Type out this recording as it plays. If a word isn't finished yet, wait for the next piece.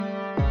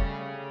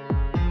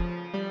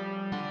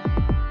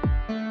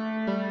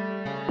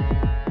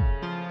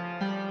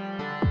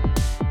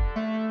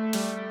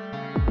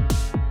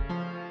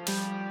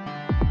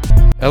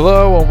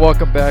Hello and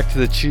welcome back to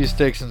the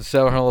Cheesesteaks and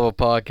 700 Level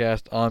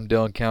Podcast. I'm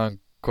Dylan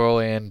Count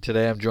Crowley, and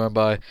today I'm joined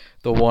by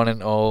the one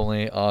and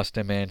only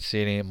Austin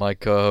Mancini, my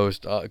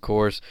co-host. Of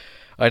course,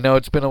 I know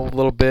it's been a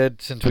little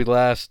bit since we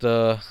last,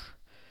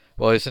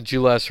 since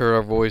you last heard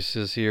our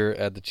voices here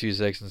at the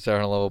Cheesesteaks and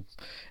 700 Level,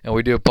 and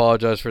we do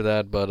apologize for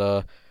that,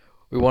 but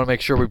we want to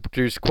make sure we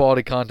produce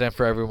quality content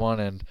for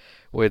everyone, and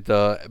with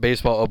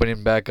baseball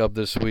opening back up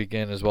this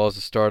weekend, as well as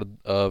the start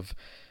of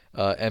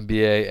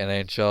NBA and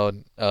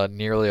NHL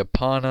nearly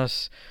upon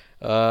us.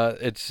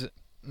 It's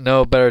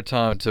no better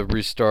time to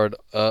restart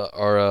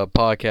our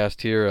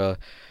podcast here.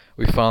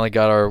 We finally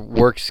got our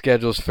work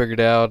schedules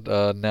figured out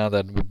now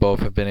that we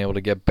both have been able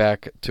to get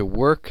back to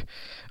work.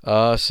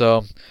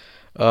 Austin,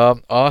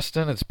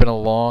 it's been a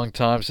long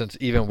time since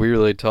even we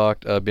really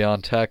talked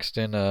beyond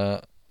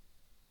texting.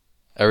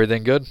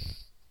 Everything good?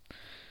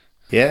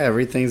 Yeah,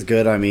 everything's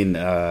good. I mean,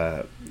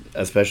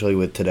 especially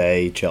with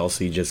today,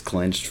 Chelsea just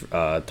clinched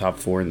top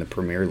four in the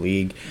Premier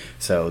League.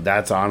 So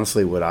that's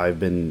honestly what I've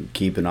been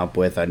keeping up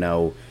with. I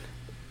know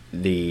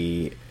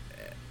the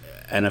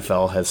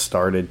NFL has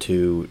started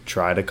to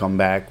try to come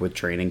back with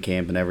training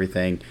camp and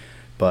everything,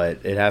 but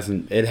it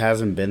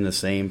hasn't been the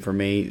same for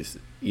me.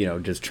 You know,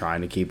 just trying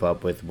to keep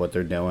up with what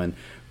they're doing.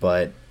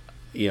 But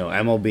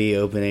MLB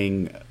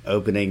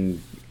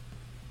opening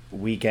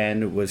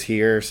weekend was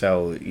here,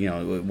 so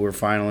we're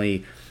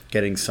finally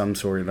getting some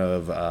sort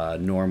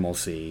of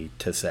normalcy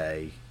to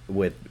say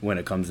with when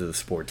it comes to the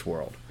sports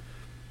world.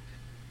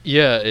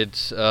 Yeah,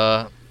 it's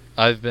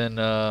I've been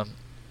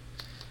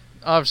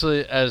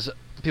obviously, as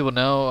people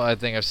know, I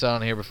think I've said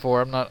on here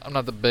before. I'm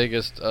not the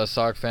biggest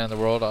soccer fan in the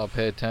world. I'll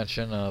pay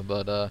attention,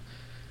 but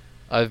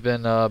I've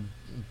been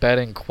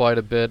betting quite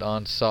a bit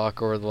on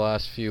soccer over the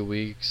last few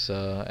weeks,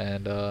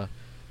 and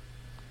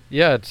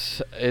yeah,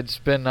 it's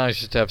been nice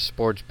just to have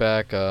sports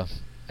back,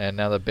 and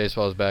now that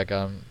baseball is back,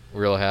 I'm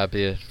real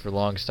happy. For the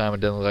longest time, it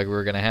didn't look like we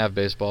were gonna have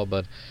baseball,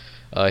 but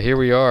here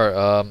we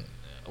are.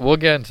 We'll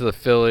get into the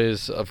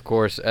Phillies, of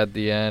course, at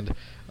the end.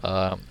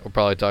 We'll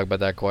probably talk about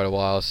that quite a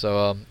while.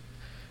 So,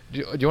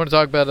 do you want to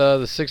talk about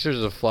the Sixers or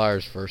the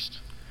Flyers first?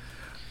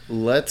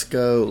 Let's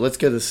go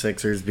the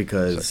Sixers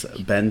because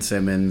Ben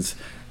Simmons.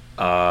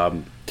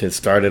 To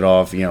start it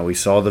off, we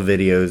saw the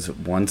videos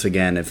once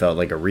again. It felt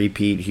like a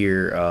repeat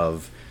here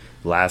of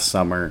last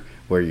summer,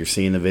 where you're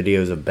seeing the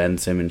videos of Ben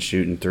Simmons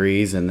shooting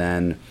threes, and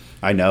then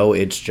I know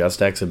it's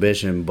just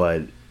exhibition,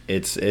 but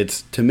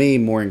it's to me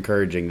more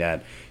encouraging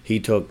that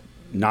he took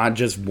not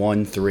just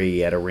one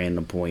three at a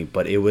random point,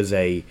 but it was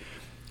a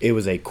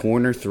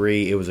corner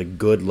three. It was a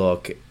good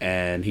look,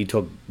 and he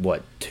took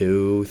what,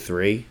 two,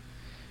 three.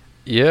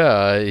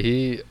 Yeah,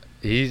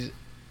 he's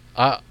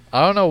I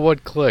don't know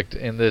what clicked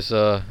in this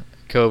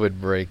COVID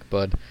break,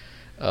 but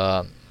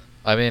I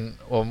mean,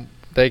 when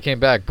they came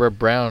back, Brett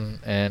Brown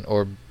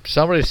or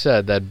somebody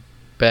said that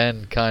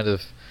Ben kind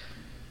of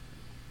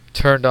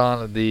turned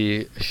on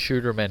the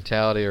shooter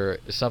mentality, or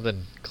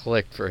something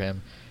clicked for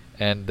him,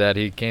 and that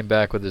he came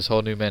back with this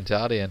whole new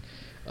mentality. And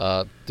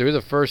through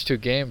the first two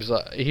games,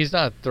 he's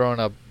not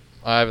throwing up.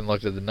 I haven't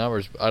looked at the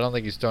numbers. I don't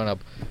think he's throwing up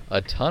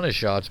a ton of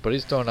shots, but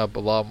he's throwing up a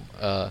lot.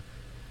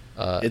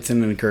 It's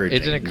an encouraging.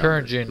 It's an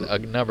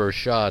encouraging number of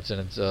shots, and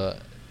it's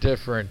a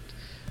different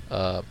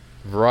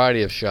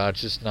variety of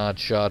shots, just not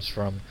shots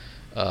from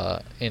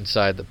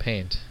inside the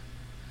paint.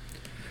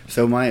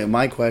 So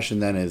my question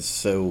then is,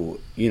 so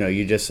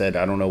you just said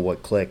I don't know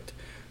what clicked.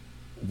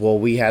 Well,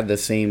 we had the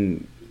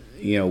same,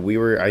 we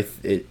were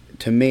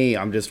to me,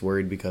 I'm just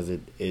worried because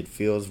it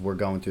feels we're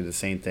going through the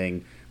same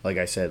thing. Like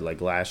I said,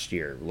 like last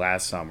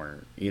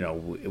summer,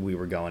 we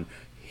were going,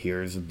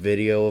 here's a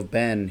video of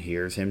Ben,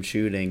 here's him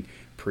shooting.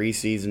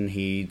 Preseason,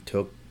 he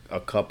took a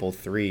couple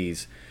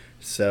threes.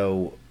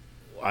 So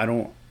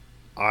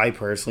I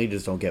personally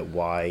just don't get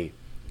why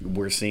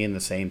we're seeing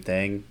the same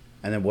thing.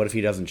 And then what if he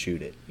doesn't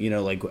shoot it?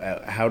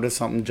 How does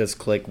something just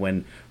click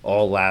when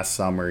all last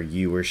summer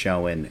you were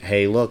showing,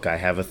 hey, look, I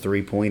have a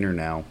three-pointer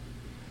now?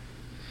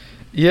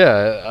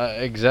 Yeah,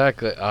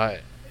 exactly.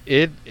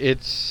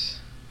 It's.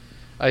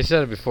 I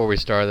said it before we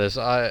started this.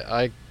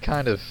 I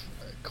kind of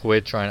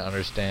quit trying to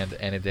understand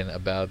anything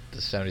about the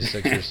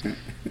 76ers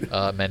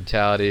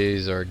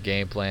mentalities or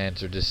game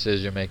plans or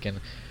decision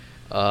making.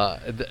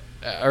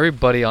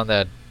 Everybody on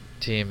that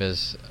team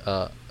is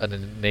an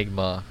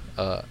enigma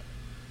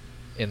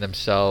in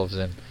themselves,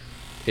 and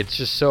it's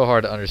just so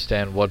hard to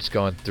understand what's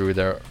going through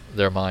their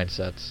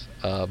mindsets.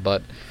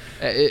 But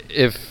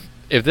if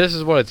this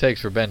is what it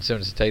takes for Ben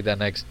Simmons to take that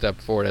next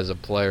step forward as a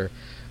player,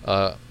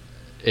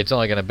 it's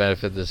only going to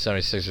benefit the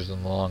 76ers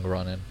in the long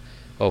run, and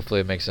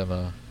hopefully it makes him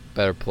a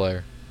better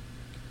player.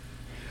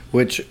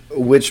 Which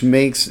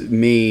makes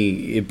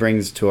me, it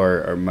brings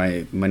to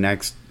my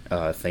next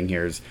thing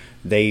here is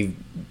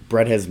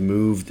Brett has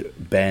moved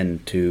Ben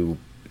to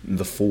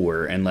the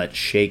four and let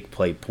Shake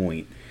play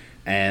point.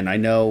 And I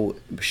know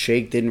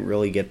Shake didn't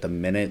really get the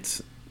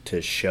minutes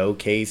to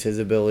showcase his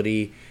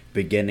ability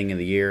beginning of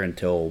the year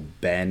until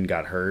Ben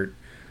got hurt.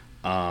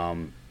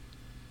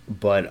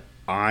 But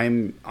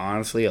I'm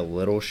honestly a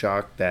little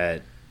shocked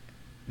that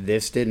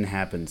this didn't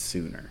happen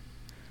sooner.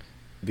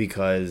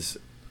 because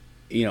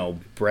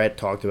Brett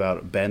talked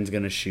about Ben's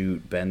going to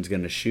shoot in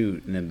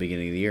the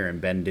beginning of the year,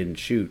 and Ben didn't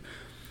shoot.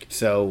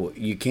 So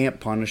you can't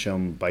punish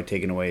him by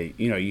taking away,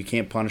 you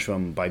can't punish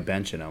him by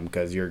benching him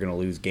because you're going to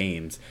lose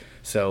games.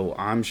 So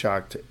I'm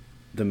shocked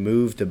the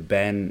move to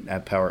Ben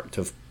at power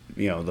to,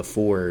 the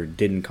 4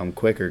 didn't come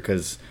quicker,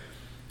 because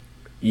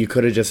you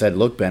could have just said,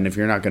 look, Ben, if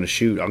you're not going to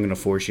shoot, I'm going to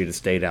force you to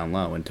stay down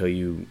low until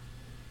you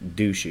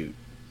do shoot.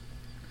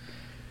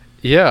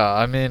 Yeah,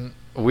 I mean,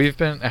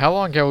 how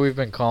long have we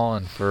been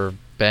calling for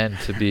Ben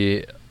to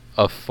be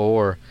a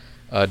 4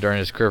 during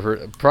his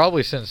career?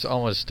 Probably since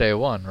almost day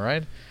one,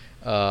 right?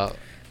 Yeah,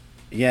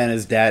 and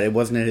his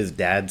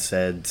dad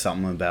said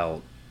something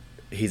about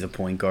he's a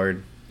point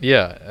guard.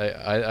 Yeah,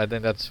 I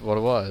think that's what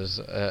it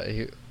was.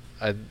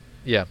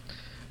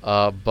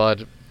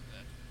 But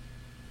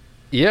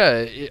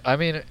yeah, I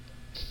mean,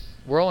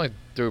 we're only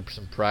through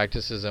some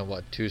practices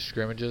and 2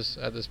 scrimmages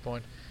at this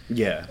point.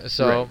 Yeah.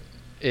 So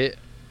right.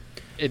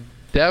 it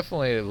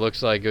definitely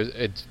looks like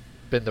it's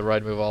been the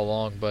right move all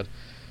along, but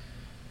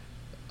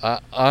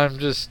I'm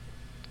just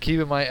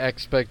keeping my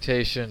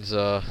expectations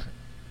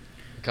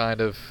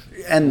kind of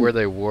where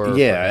they were.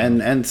 Yeah,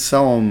 and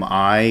so am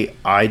I.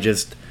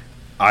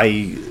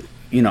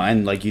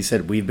 And like you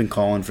said, we've been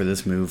calling for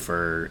this move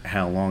for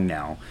how long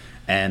now?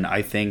 And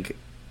I think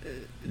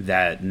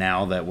that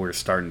now that we're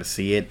starting to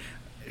see it,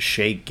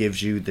 Shake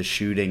gives you the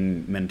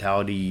shooting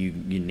mentality you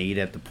need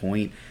at the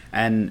point.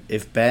 And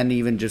if Ben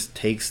even just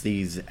takes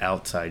these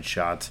outside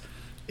shots,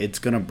 it's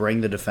going to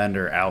bring the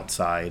defender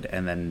outside,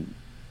 and then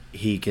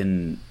he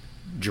can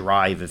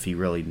drive if he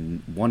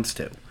really wants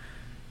to.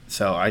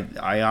 So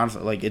I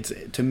honestly,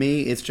 to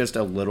me, it's just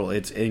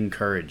it's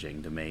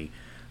encouraging to me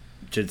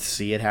to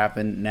see it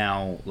happen.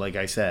 Now, like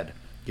I said,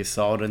 you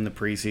saw it in the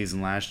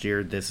preseason last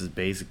year. This is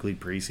basically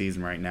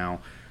preseason right now.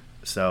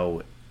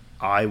 So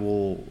I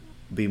will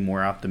be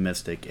more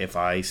optimistic if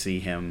I see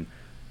him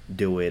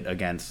do it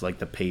against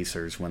the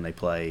Pacers when they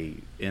play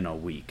in a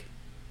week.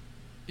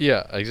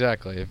 Yeah,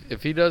 exactly.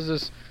 If he does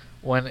this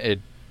when it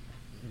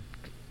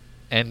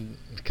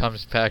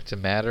comes back to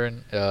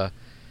mattering in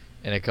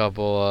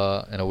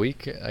a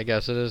week, I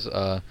guess it is,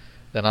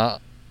 then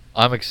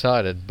I'm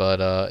excited. But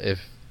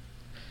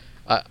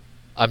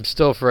I'm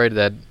still afraid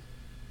that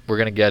we're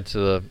gonna get to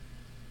the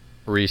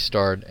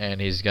restart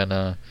and he's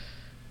gonna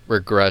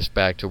regress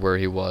back to where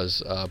he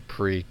was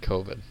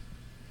pre-COVID.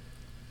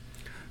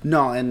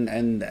 No,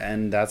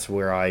 and that's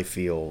where I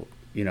feel,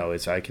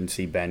 I can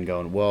see Ben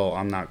going, well,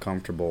 I'm not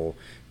comfortable,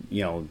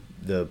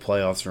 the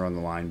playoffs are on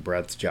the line,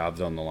 Brett's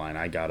job's on the line,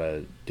 I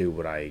gotta do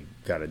what I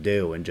gotta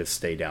do and just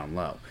stay down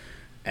low.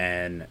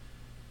 And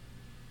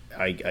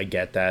I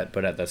get that,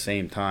 but at the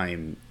same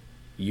time,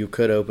 you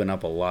could open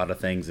up a lot of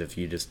things if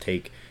you just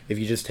take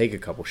a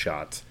couple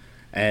shots.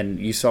 And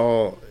you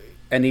saw,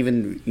 and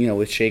even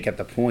with Shake at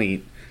the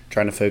point,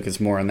 trying to focus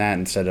more on that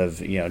instead of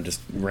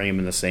just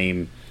ramming the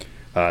same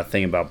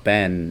thing about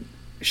Ben.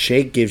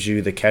 Shake gives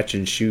you the catch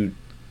and shoot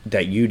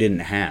that you didn't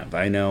have.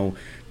 I know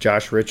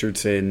Josh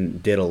Richardson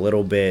did a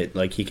little bit,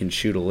 he can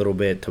shoot a little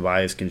bit,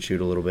 Tobias can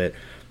shoot a little bit,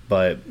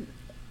 but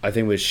I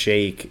think with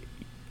Shake,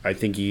 I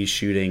think he's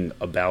shooting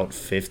about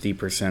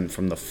 50%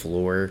 from the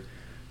floor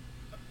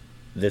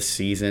this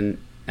season,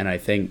 and I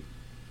think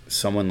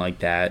someone like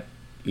that,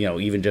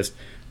 even just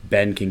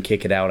Ben can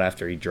kick it out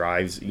after he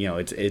drives.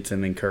 It's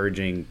an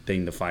encouraging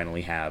thing to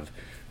finally have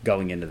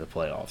going into the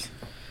playoffs.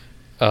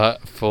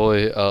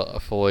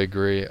 Fully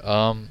agree.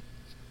 I'm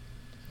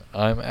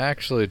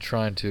actually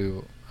trying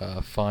to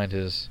find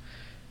his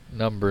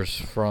numbers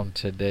from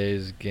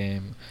today's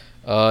game.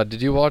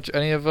 Did you watch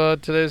any of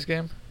today's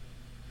game?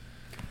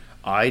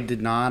 I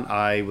did not.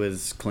 I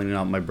was cleaning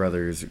up my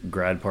brother's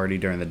grad party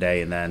during the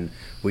day, and then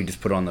we just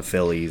put on the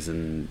Phillies,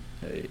 and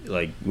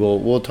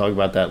we'll talk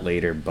about that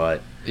later.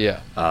 But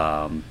yeah,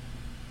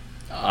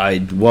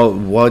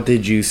 what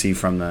did you see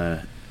from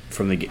the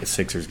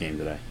Sixers game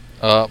today?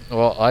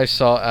 Well, I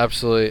saw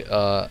absolutely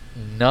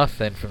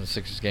nothing from the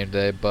Sixers game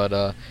today,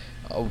 but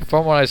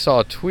from what I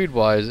saw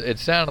tweet-wise, it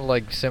sounded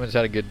like Simmons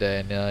had a good day,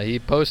 and he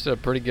posted a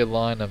pretty good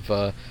line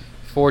of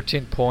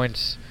 14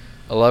 points,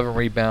 11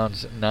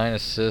 rebounds, 9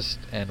 assists,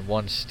 and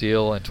 1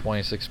 steal in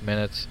 26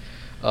 minutes.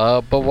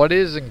 But what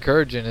is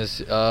encouraging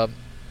is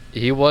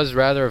he was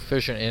rather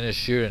efficient in his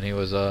shooting. He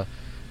was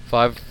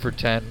 5 for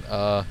 10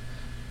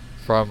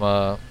 from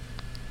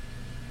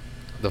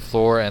the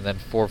floor, and then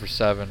 4 for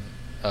 7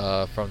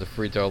 from the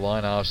free throw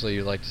line. Obviously,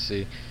 you'd like to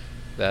see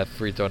that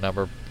free throw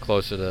number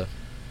closer to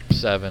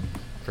 7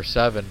 for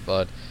 7,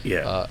 but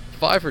yeah.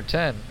 5 for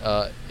 10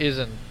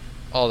 isn't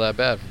all that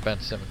bad for Ben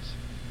Simmons.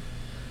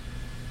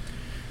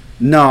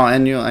 No,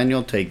 and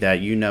you'll take that.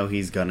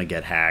 He's gonna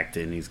get hacked,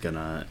 and he's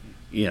gonna,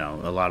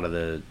 a lot of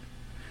the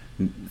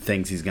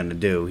things he's gonna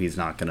do, it's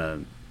not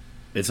gonna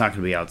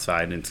be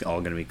outside, and it's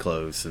all gonna be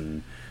close,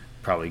 and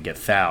probably get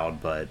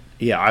fouled. But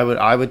yeah,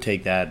 I would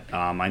take that.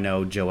 I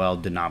know Joel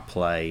did not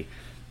play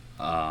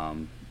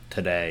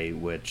today,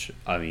 which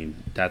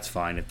that's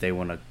fine if they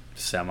want to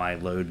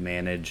semi-load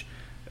manage,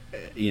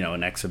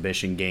 an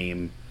exhibition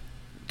game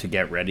to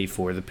get ready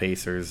for the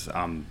Pacers,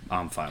 I'm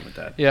fine with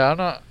that. Yeah, I'm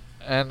not,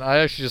 and I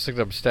actually just looked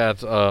up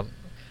stats.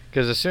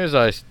 Because as soon as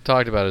I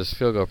talked about his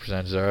field goal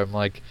percentage there, I'm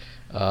like,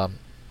 I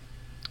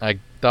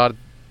thought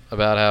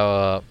about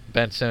how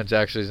Ben Simmons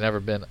actually has never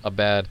been a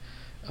bad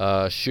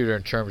shooter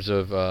in terms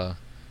of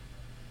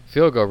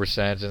field goal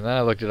percentage, and then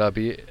I looked it up.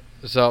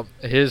 So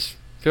his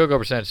field goal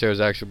percentage here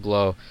is actually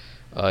below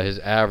his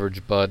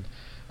average, but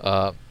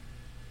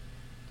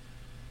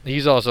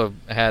he's also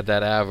had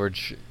that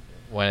average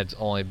when it's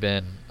only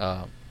been,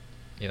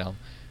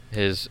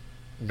 his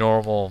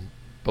normal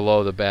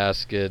below the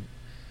basket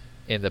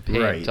in the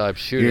paint type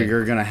shooting.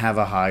 You're gonna have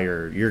a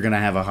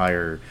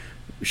higher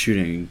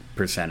shooting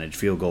percentage,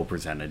 field goal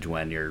percentage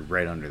when you're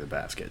right under the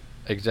basket.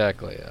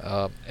 Exactly.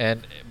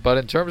 But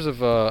in terms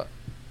of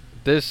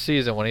this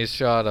season, when he's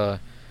shot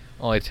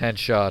only 10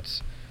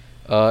 shots,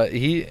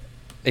 he's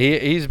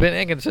been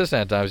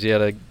inconsistent at times.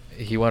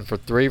 He went for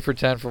 3 for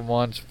 10 from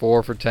once,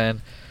 4 for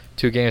 10,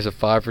 2 games of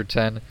 5 for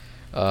 10.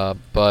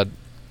 But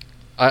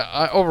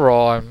I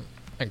overall I'm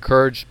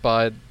encouraged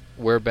by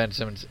where Ben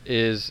Simmons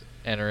is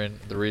entering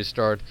the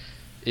restart.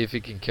 If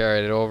he can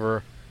carry it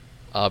over,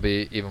 I'll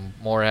be even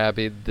more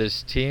happy.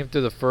 This team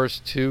through the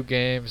first 2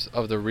 games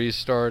of the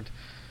restart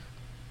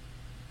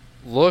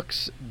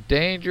looks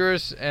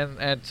dangerous,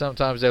 and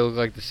sometimes they look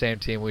like the same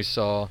team we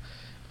saw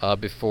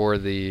before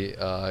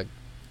the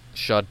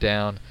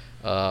shutdown.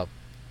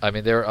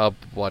 They're up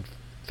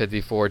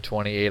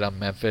 54-28 on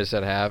Memphis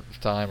at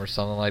halftime or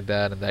something like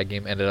that, and that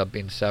game ended up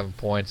being 7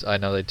 points. I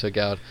know they took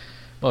out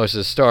most of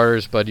the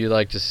starters, but you'd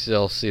like to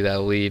still see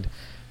that lead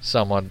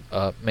somewhat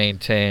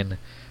maintain.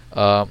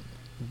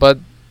 But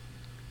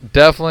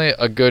definitely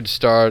a good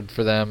start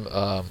for them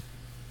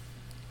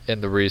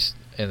in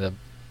the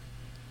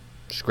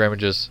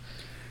scrimmages.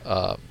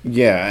 And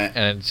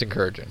it's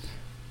encouraging.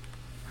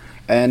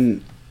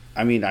 And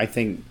I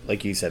think,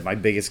 like you said, my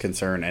biggest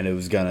concern,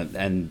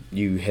 and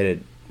you hit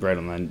it right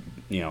on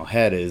the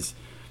head, is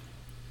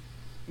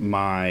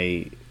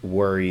my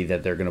worry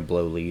that they're gonna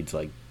blow leads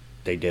like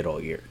they did all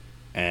year.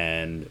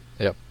 And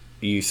yep,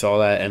 you saw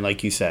that, and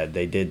like you said,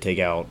 they did take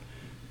out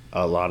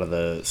a lot of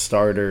the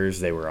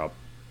starters. They were up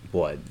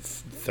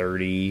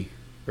 30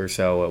 or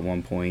so at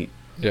one point.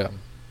 Yeah.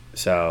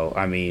 So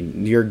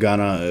you're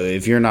gonna,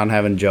 if you're not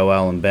having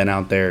Joel and Ben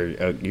out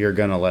there, you're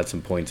gonna let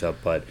some points up,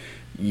 but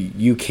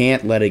you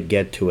can't let it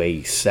get to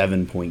a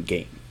 7-point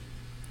game.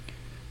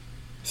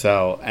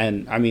 So,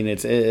 and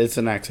it's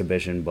an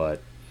exhibition,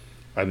 but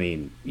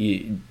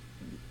you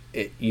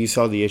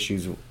saw the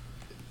issues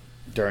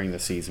during the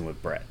season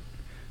with Brett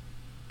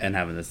and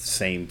having the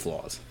same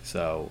flaws.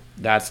 So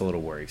that's a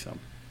little worrisome.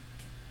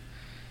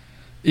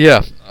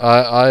 Yeah,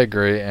 I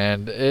agree,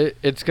 and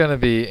it's going to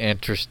be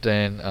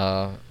interesting,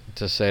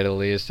 to say the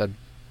least.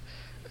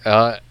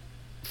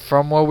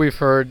 From what we've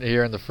heard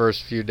here in the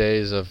first few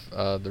days of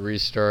the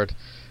restart,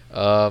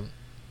 have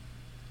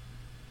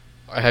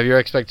your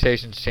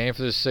expectations changed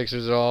for the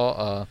Sixers at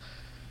all?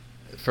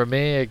 For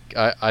me,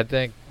 I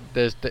think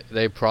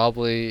they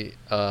probably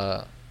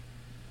aren't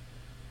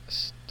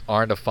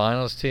a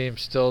finals team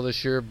still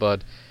this year,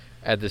 but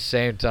at the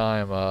same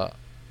time,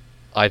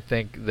 I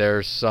think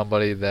there's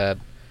somebody that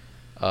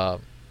I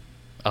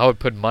would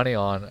put money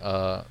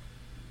on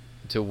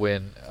to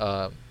win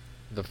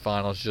the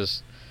finals,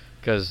 just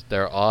because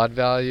they're odd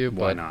value.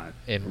 Why but not?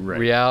 In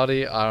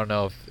reality, I don't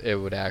know if it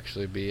would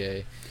actually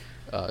be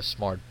a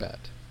smart bet.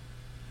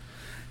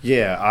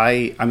 Yeah,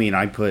 I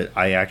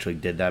actually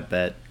did that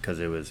bet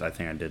because I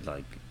think I did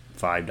like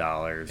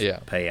 $5. Yeah.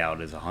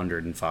 Payout is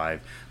 $105.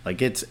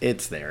 Like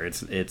it's there.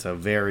 It's a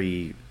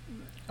very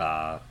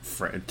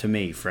to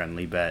me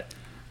friendly bet.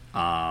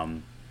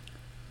 But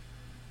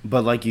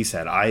like you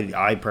said,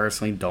 I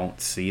personally don't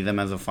see them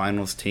as a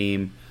finals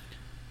team,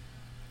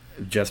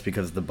 just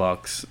because the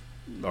Bucks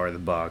are the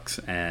Bucks,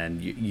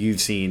 and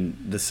you've seen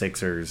the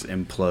Sixers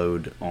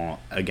implode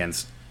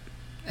against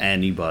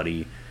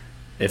anybody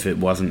if it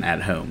wasn't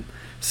at home.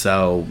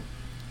 So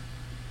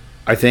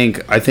I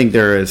think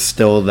there is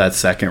still that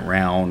second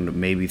round,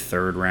 maybe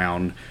third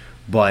round,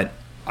 but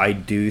I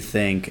do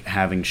think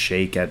having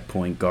Shake at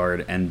point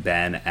guard and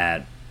Ben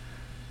at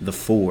the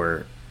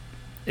 4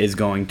 is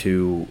going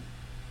to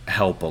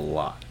help a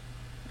lot.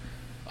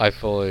 I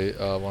fully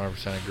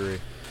 100% agree.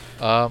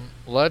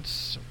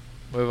 Let's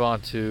move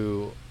on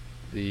to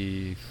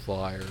the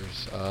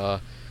Flyers.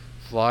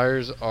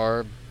 Flyers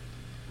are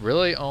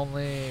really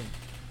only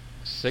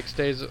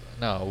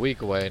a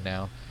week away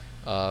now.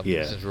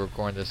 Since we're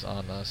recording this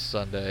on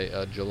Sunday,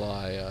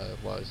 July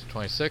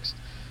 26th.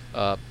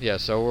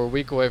 So we're a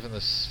week away from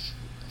the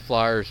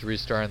Flyers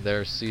restarting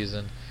their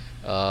season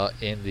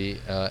in the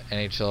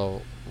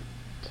NHL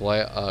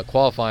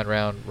qualifying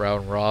round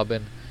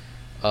robin.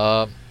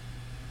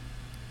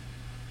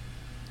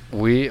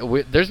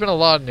 There's been a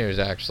lot of news,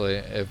 actually,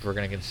 if we're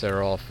going to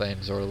consider all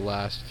things over the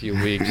last few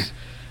weeks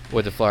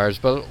with the Flyers.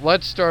 But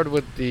let's start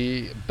with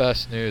the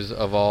best news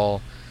of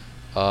all.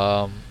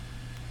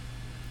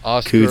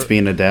 Oscar Coots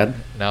being a dad?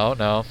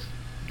 No.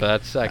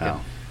 That's second.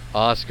 Oh.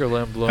 Oscar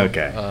Lindblom.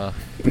 Okay.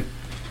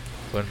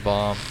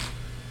 Lindblom.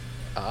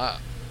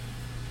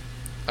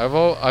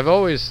 I've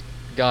always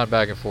gone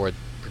back and forth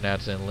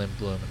pronouncing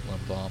Lindblom and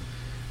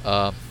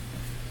Lindblom,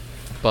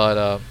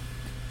 but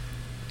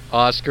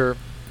Oscar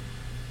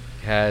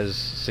has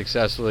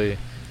successfully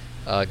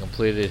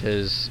completed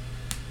his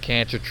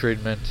cancer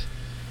treatment.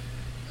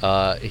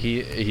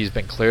 He's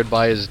been cleared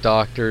by his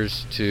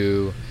doctors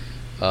to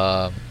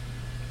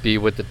be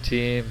with the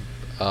team,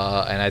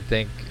 and I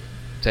think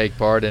take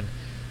part in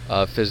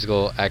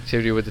physical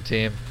activity with the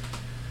team.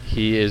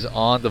 He is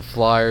on the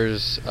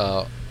Flyers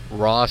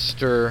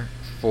roster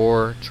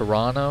for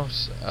Toronto,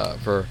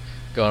 for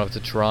going up to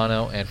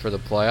Toronto and for the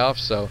playoffs.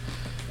 So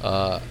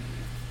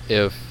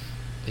if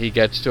he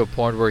gets to a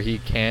point where he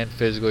can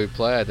physically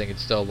play, I think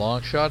it's still a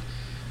long shot.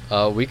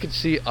 We could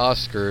see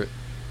Oscar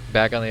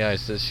back on the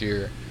ice this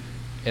year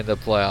in the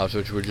playoffs,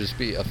 which would just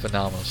be a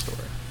phenomenal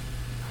story.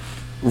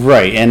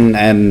 Right,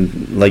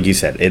 and like you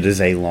said, it is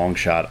a long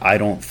shot. I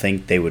don't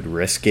think they would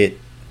risk it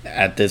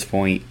at this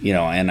point,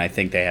 and I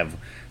think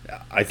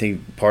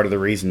part of the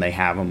reason they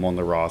have him on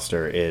the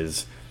roster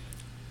is,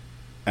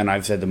 and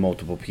I've said to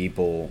multiple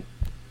people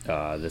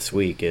this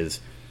week, is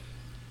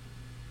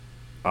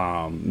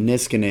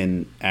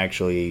Niskanen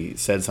actually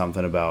said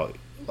something about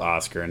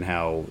Oscar and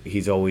how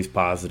he's always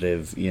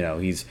positive.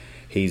 He's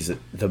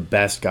the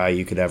best guy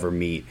you could ever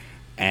meet,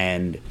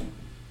 and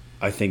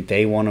I think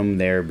they want him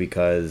there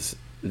because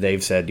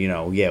they've said,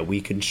 yeah, we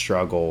can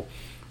struggle,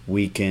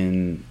 we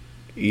can,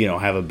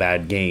 have a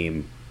bad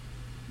game,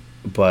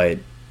 but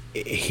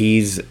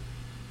he's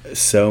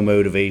so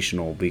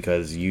motivational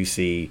because you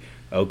see,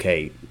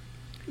 okay,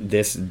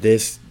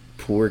 this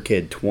poor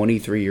kid,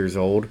 23 years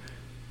old,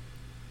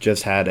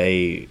 just had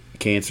a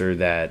cancer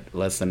that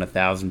less than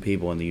 1,000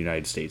 people in the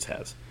United States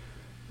has.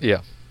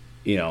 Yeah.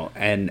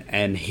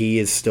 And he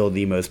is still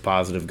the most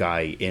positive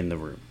guy in the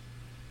room.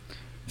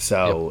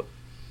 So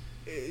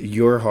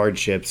your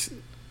hardships,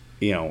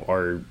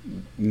 are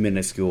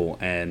minuscule,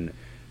 and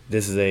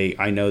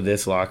I know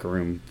this locker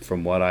room,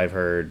 from what I've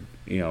heard,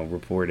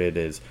 reported,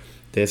 is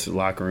this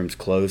locker room's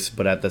close,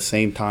 but at the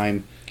same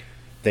time,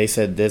 they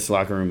said this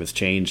locker room has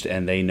changed,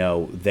 and they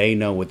know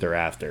what they're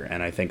after,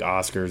 and I think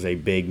Oscar's a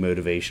big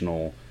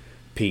motivational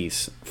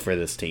piece for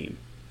this team.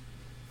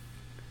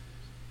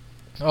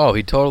 Oh,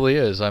 he totally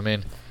is. I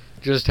mean,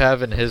 just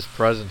having his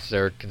presence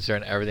there,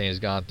 considering everything he's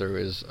gone through,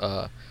 is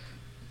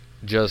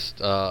just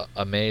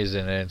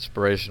amazing and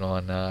inspirational,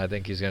 and I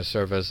think he's going to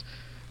serve as,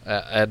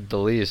 at the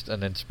least,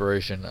 an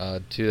inspiration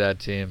to that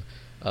team,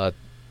 no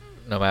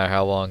matter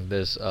how long they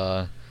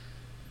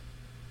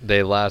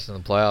last in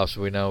the playoffs.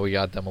 We know we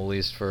got them at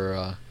least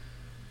for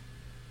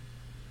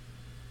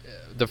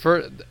the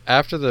first.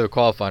 After the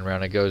qualifying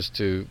round, it goes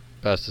to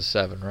best of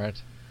 7,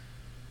 right?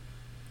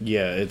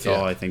 Yeah, it's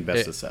all, I think,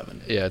 best of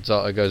 7. Yeah,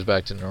 it goes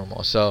back to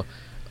normal. So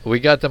we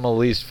got them at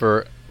least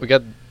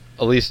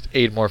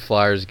 8 more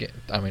Flyers.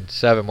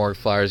 7 more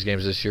Flyers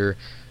games this year.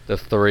 The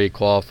 3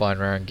 qualifying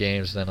round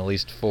games, then at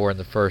least 4 in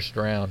the first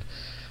round.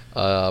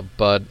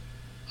 But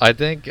I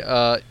think,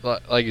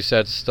 like you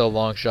said, it's still a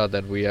long shot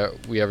that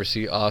we ever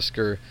see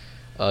Oscar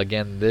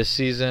again this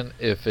season.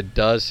 If it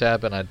does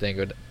happen, I think it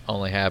would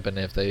only happen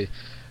if they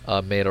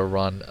made a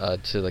run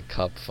to the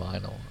Cup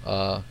final.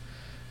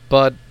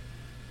 But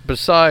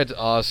besides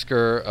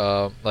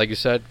Oscar, like you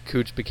said,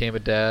 Cooch became a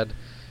dad.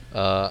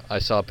 I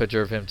saw a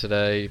picture of him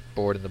today,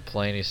 boarding the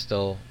plane. He's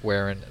still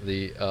wearing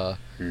the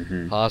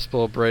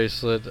hospital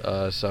bracelet.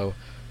 So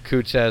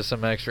Cooch has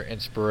some extra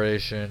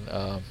inspiration.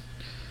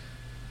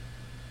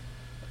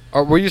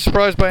 Were you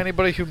surprised by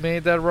anybody who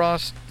made that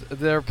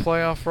their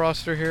playoff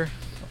roster here?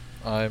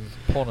 I'm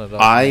pulling it up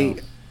now.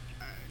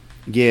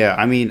 Yeah,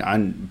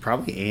 I'm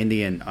probably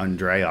Andy and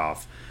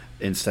Andreoff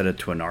instead of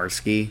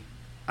Twinarski.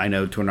 I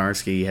know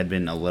Twinarski had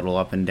been a little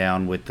up and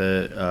down with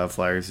the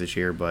Flyers this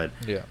year, but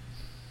yeah,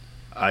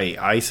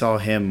 I saw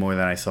him more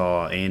than I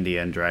saw Andy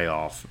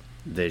Andreoff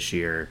this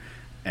year,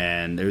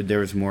 and there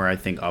was more, I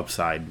think,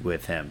 upside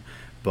with him.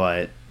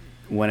 But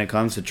when it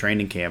comes to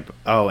training camp,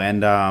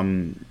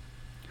 the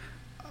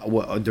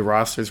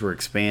rosters were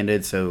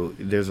expanded, so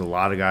there's a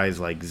lot of guys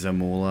like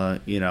Zamula.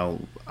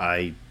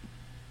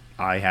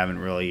 I haven't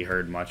really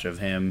heard much of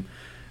him,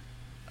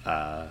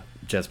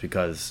 just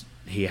because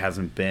he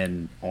hasn't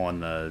been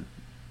on the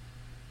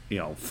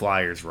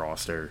Flyers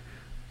roster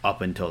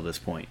up until this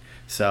point.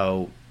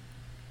 So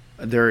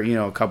there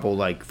are a couple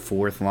like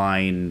fourth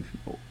line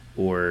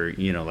or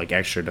like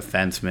extra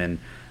defensemen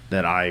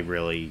that I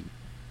really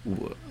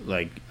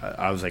like.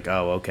 I was like,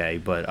 oh, okay,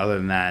 but other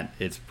than that,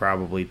 it's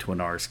probably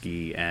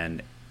Twinarski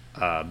and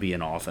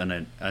Bianoff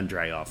and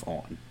Andreoff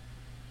on.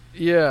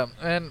 Yeah,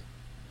 and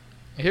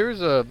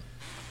here's a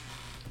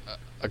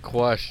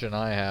question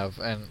I have,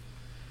 and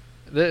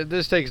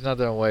this takes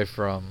nothing away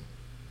from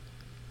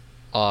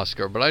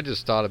Oscar, but I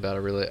just thought about it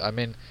really. I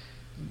mean,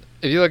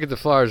 if you look at the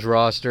Flyers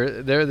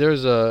roster,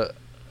 there's a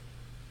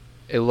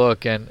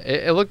look, and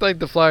it looked like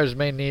the Flyers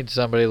may need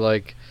somebody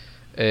like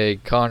a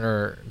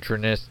Connor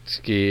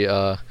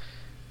Trinitsky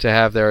to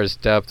have there as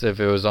depth if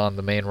it was on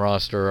the main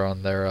roster or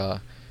on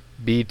their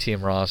B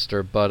team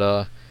roster.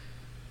 But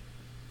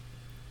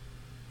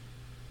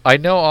I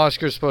know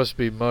Oscar's supposed to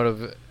be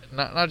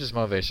not just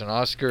motivation.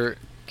 Oscar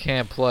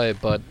can't play,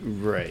 but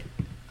Right.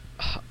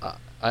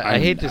 I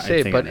hate to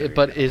say it,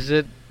 but is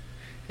it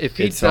if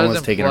he It's almost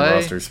doesn't taking play? a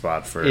roster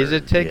spot for. Is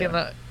it taking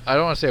yeah. I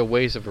don't want to say a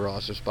waste of a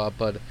roster spot,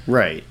 but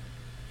Right.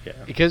 Yeah.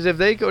 because if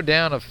they go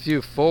down a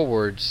few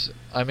forwards,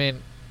 I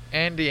mean,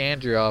 Andy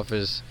Andrioff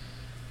is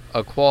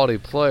a quality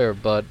player,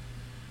 but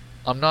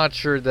I'm not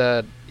sure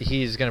that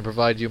he's going to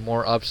provide you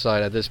more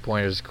upside at this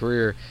point in his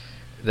career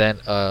than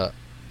a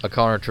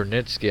Connor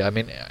Ternitsky. I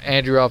mean,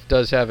 Andrioff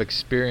does have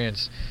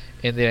experience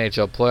in the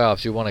NHL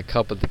playoffs. He won a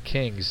cup with the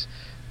Kings,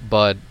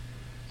 but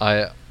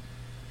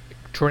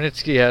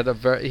Ternitsky had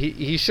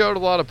he showed a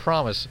lot of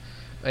promise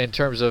in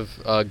terms of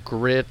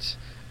grit,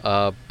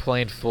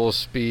 playing full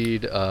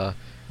speed,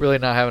 really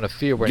not having a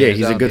fear when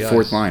he's a good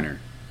fourth ice. liner.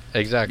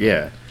 Exactly.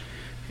 Yeah.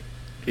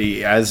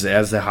 As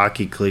the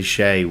hockey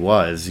cliche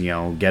was,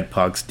 get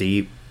pucks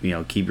deep,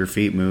 keep your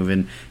feet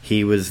moving.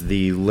 He was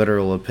the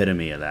literal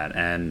epitome of that,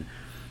 and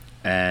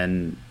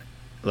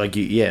like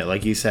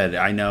you said,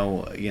 I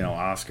know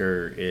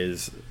Oscar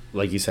is,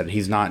 like you said,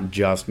 he's not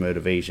just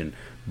motivation,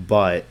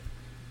 but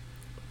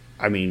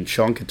I mean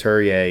Sean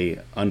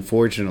Couturier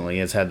unfortunately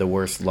has had the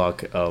worst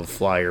luck of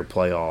Flyer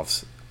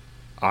playoffs.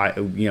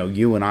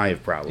 You and I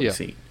have probably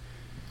seen.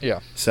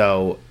 Yeah.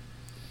 So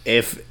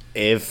if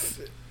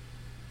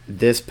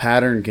this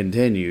pattern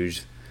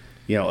continues,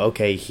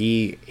 okay,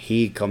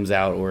 he comes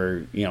out,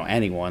 or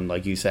anyone,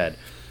 like you said,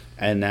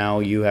 and now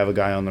you have a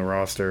guy on the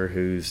roster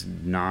who's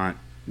not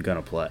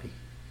gonna play.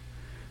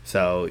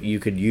 So you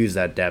could use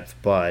that depth,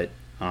 but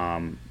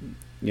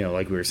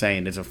like we were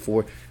saying, it's a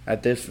four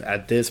at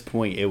this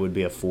point. It would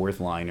be a fourth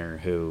liner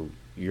who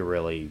you're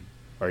really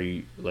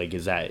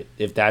is that,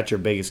 if that's your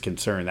biggest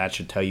concern, that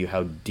should tell you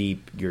how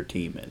deep your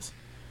team is.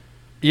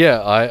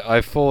 Yeah,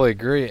 I fully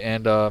agree,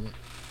 and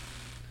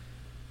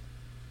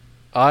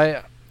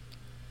I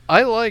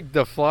like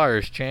the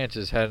Flyers'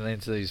 chances heading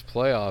into these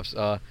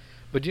playoffs.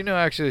 But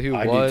actually who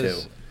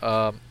was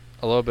a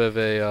little bit of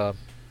a I don't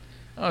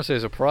want to say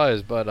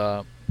surprise, but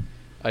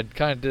I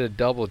kind of did a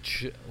double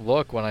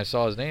look when I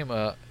saw his name.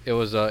 It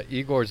was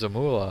Igor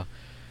Zamula.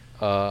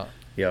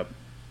 Yep.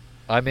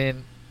 I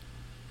mean,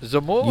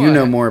 Zamula. You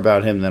know more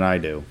about him than I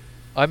do.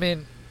 I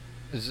mean,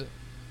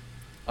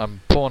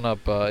 I'm pulling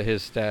up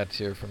his stats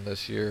here from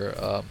this year.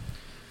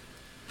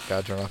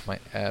 Gotta turn off my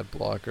ad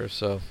blocker,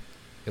 so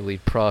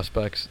Elite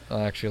Prospects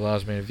actually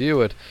allows me to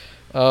view it.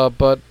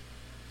 But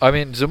I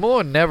mean,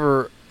 Zamula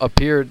never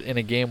appeared in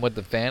a game with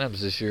the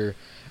Phantoms this year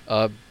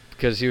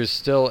because he was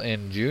still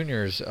in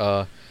juniors.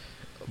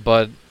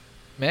 But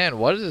man,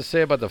 what does it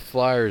say about the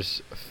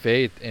Flyers'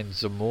 faith in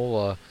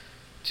Zamula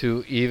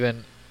to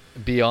even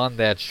be on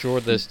that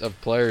short list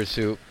of players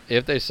who,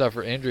 if they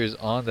suffer injuries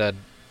on that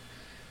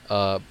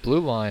blue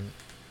line,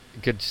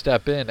 could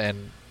step in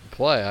and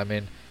play? I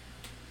mean,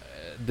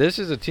 this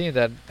is a team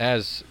that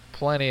has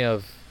plenty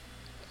of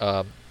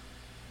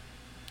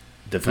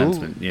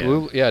defensemen,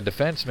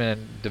 defensemen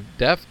and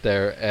depth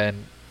there,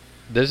 and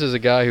this is a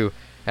guy who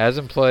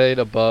hasn't played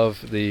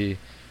above the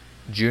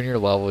junior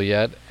level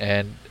yet,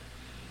 and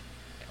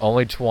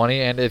only 20.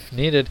 And if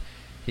needed,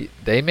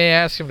 they may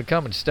ask him to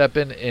come and step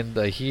in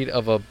the heat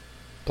of a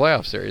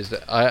playoff series.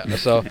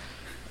 So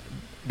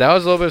that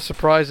was a little bit of a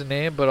surprising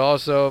name, but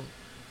also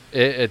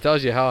it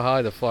tells you how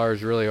high the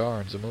Flyers really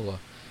are in Zamula.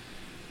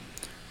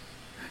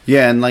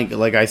 Yeah, and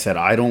like I said,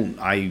 I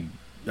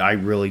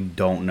really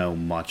don't know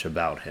much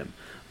about him.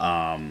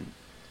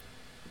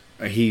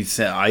 He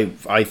said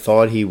I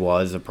thought he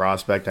was a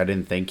prospect. I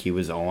didn't think he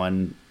was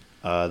on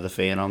the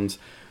Phantoms,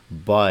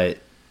 but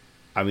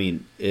I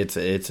mean it's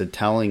a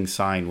telling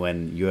sign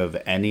when you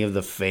have any of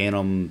the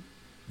Phantom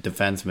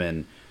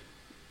defensemen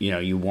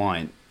you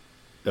want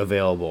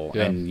available,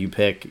 and you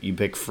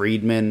pick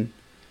Friedman,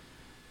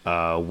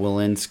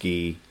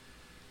 Walensky,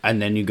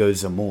 and then you go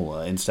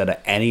Zamula instead of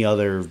any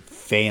other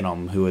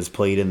Phantom who has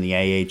played in the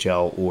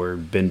AHL or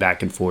been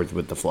back and forth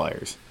with the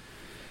Flyers.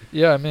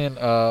 Yeah, I mean,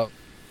 I'm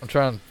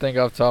trying to think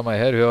off the top of my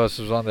head who else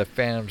was on the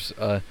Phantoms.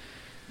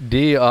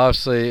 D,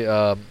 obviously,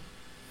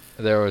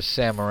 there was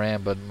Sam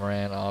Morin, but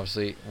Morin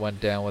obviously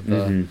went down with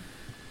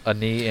a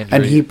knee injury.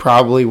 And he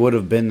probably would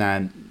have been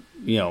that,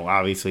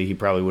 obviously he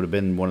probably would have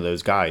been one of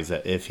those guys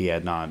that if he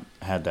had not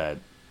had that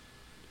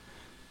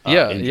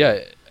injury. Yeah.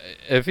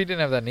 If he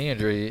didn't have that knee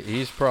injury,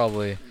 he's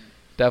probably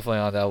definitely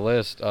on that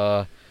list.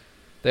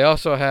 They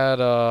also had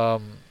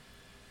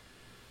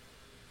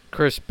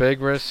Chris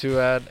Bigris, who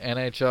had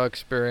NHL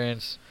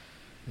experience.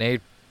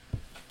 Did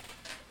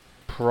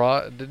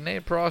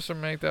Nate Prosser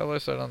make that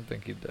list? I don't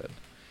think he did.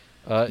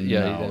 He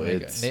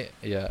didn't.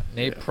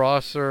 Nate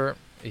Prosser,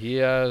 he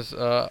has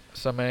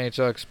some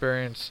NHL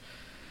experience.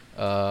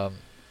 And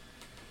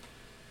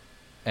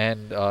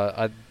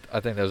I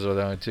think those are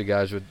the only two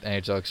guys with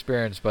NHL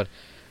experience. But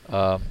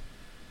I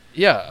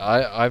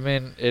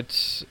mean,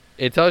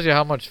 it tells you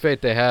how much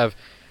faith they have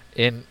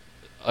in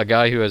a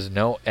guy who has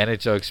no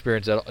NHL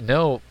experience at all,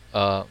 no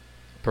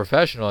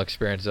professional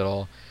experience at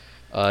all,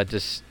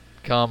 just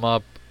come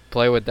up,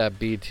 play with that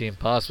B team,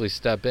 possibly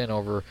step in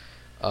over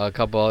a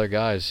couple other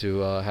guys who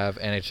have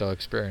NHL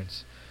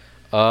experience.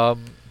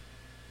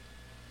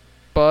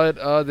 But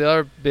the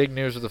other big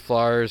news of the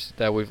Flyers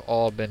that we've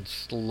all been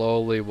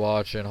slowly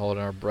watching,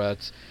 holding our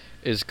breaths,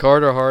 is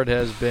Carter Hart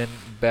has been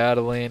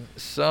battling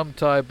some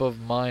type of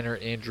minor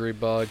injury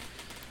bug.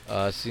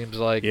 Seems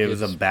like It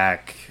was a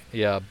back.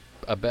 Yeah,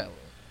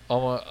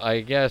 almost.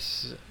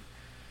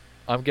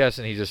 I'm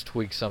guessing he just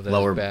tweaked something in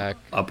Lower his back.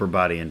 upper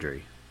body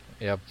injury.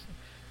 Yep,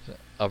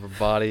 upper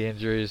body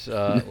injuries.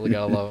 We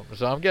gotta love him.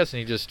 So I'm guessing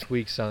he just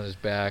tweaked something in his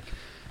back.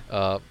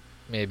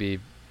 Maybe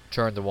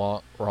turned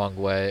the wrong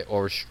way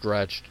or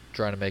stretched,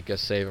 trying to make a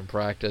save in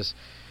practice.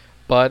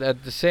 But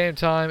at the same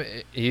time,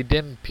 he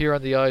didn't appear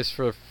on the ice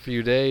for a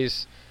few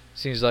days.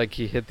 Seems like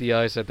he hit the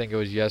ice, I think it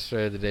was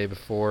yesterday or the day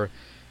before.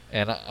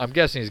 And I'm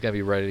guessing he's going to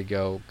be ready to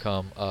go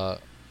come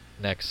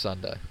next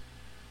Sunday.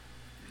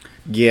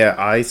 Yeah,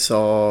 I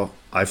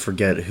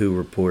forget who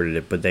reported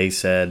it, but they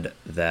said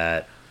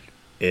that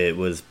it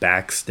was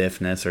back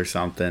stiffness or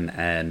something,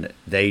 and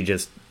they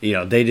just,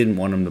 they didn't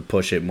want him to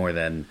push it more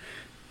than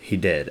he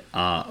did,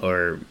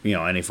 or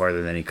any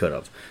farther than he could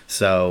have.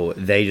 So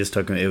they just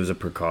took him. It was a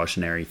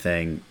precautionary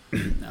thing.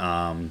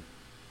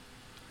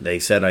 They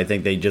said, I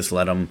think they just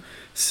let him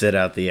sit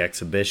out the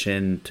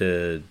exhibition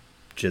to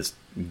just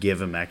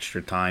give him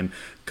extra time,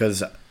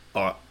 because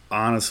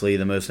honestly,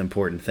 the most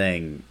important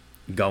thing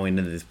going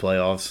into these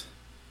playoffs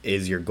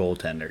is your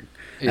goaltender.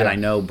 Yeah. And I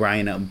know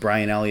Brian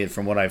Elliott,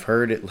 from what I've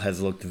heard, it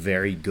has looked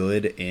very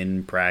good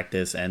in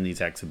practice and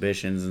these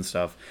exhibitions and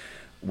stuff,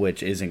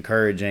 which is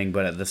encouraging.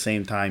 But at the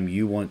same time,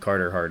 you want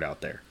Carter Hart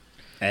out there,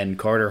 and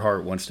Carter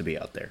Hart wants to be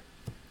out there.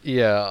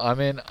 Yeah, I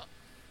mean,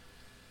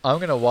 I'm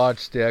gonna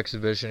watch the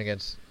exhibition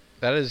against.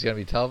 That is gonna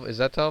be Is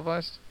that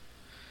televised?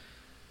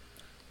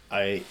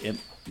 It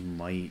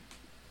might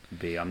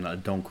be. I'm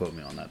not. Don't quote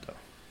me on that though.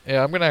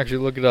 Yeah, I'm gonna actually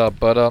look it up,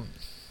 but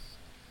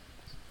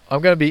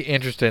I'm gonna be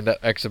interested in that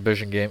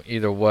exhibition game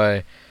either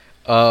way.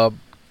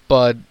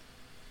 But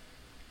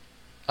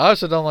I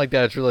also don't like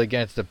that it's really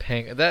against the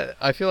Penguins. That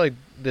I feel like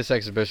this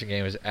exhibition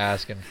game is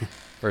asking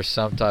for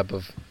some type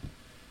of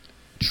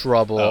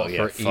trouble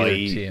for fight,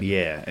 either team.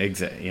 Yeah,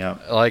 exactly. Yeah.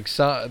 Like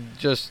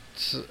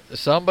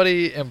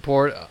somebody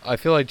important. I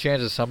feel like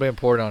chances somebody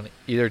important on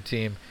either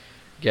team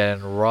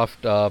getting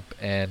roughed up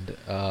and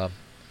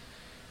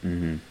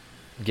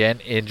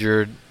getting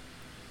injured.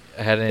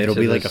 It'll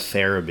be like a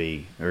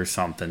therapy or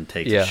something.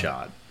 Take a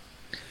shot.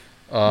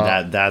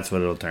 That's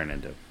what it'll turn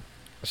into.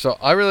 So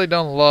I really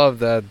don't love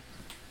that.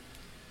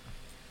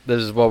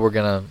 This is what we're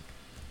gonna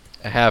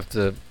have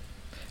to.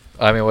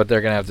 I mean, what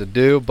they're gonna have to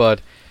do,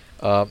 but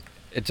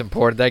it's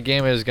important. That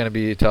game is gonna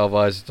be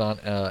televised. It's on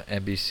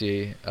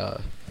NBC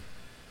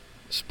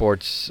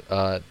Sports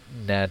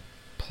Net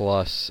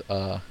Plus.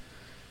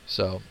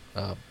 So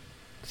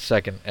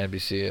second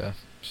NBC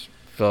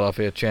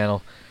Philadelphia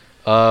channel.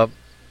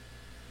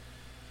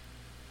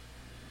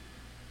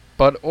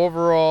 But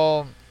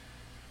overall,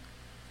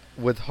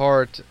 with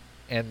Hart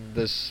and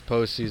this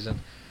postseason,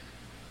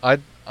 I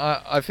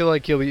feel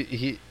like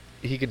he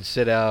can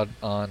sit out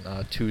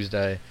on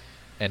Tuesday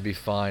and be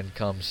fine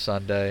come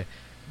Sunday.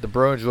 The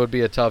Bruins would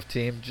be a tough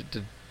team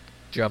to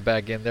jump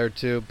back in there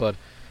too, but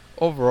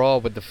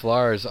overall with the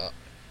Flyers,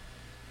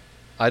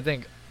 I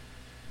think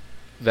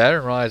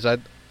veteran-wise, I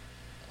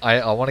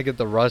want to get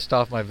the rust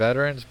off my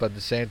veterans, but at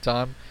the same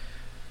time,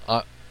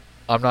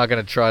 I'm not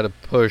going to try to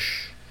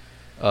push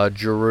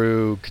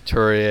Giroux,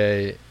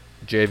 Couturier,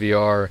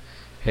 JVR,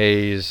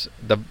 Hayes.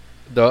 The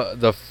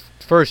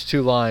first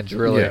two lines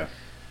really. Yeah.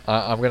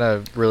 I'm going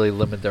to really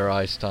limit their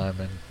ice time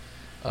and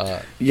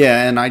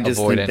and I just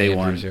avoid think they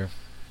want here.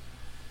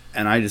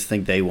 And I just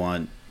think they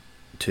want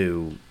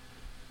to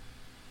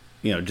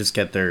just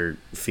get their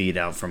feet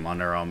out from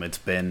under them. It's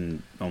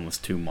been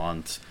almost 2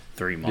 months,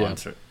 3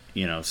 months,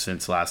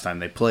 since last time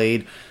they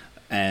played,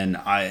 and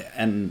I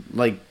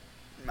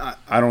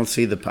don't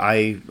see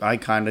I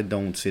kind of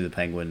don't see the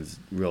Penguins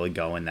really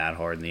going that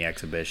hard in the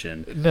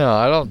exhibition. No,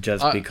 I don't.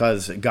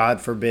 Because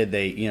God forbid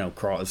they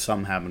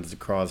something happens to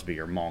Crosby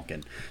or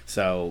Malkin.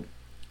 So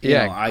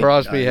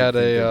Crosby had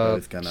a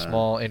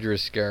small injury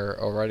scare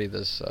already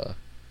this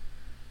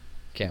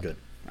camp. Good.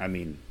 I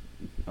mean,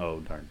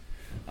 oh darn.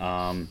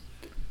 I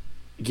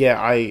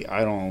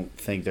don't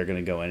think they're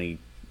going to go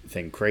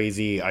anything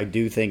crazy. I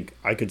do think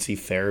I could see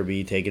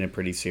Farabee taking it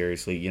pretty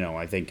seriously.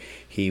 I think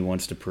he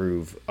wants to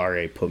prove, all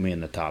right, put me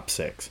in the top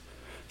 6.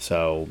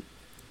 So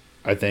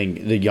I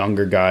think the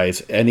younger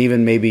guys, and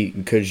even maybe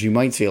because you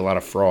might see a lot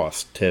of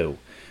Frost too.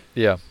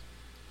 Yeah.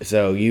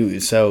 So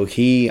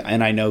he,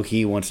 and I know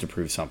he wants to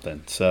prove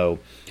something. So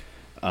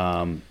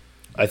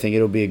I think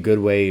it'll be a good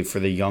way for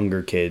the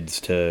younger kids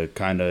to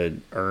kind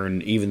of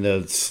earn even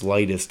the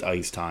slightest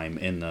ice time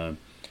in the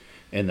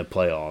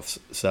playoffs.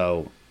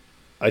 So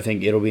I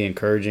think it'll be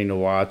encouraging to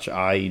watch.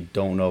 I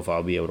don't know if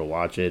I'll be able to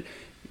watch it.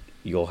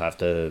 You'll have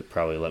to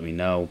probably let me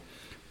know.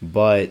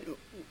 But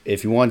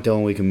if you want,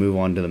 Dylan, we can move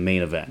on to the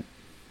main event.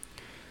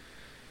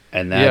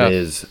 And that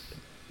is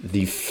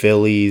the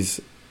Phillies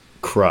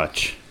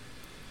crutch,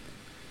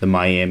 the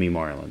Miami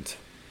Marlins.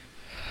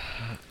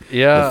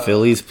 Yeah. The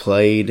Phillies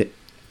played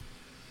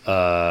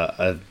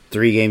a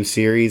 3-game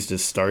series to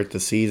start the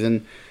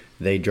season.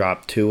 They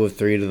dropped 2 of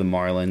 3 to the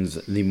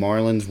Marlins. The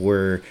Marlins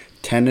were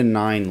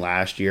 10-9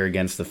 last year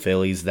against the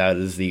Phillies. That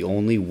is the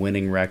only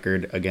winning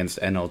record against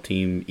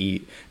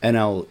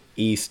NL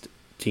East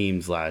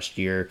teams last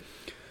year.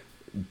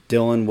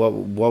 Dylan,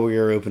 what were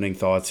your opening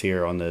thoughts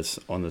here on this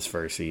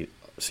first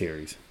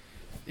series?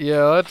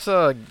 Yeah, let's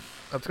go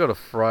to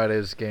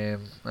Friday's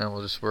game, and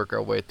we'll just work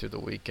our way through the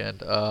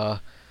weekend.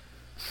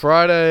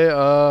 Friday,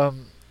 I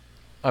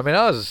mean,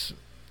 I was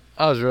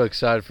really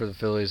excited for the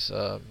Phillies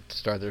to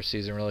start their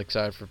season. Really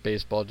excited for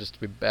baseball just to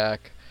be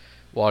back.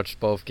 Watched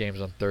both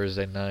games on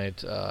Thursday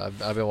night.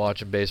 I've been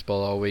watching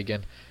baseball all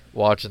weekend,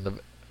 watching the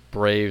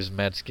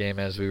Braves-Mets game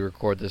as we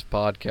record this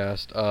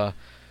podcast.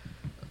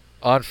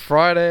 On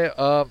Friday,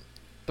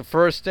 the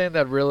first thing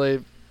that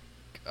really,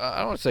 I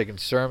don't want to say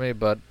concerned me,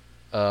 but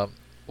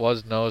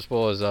was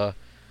noticeable is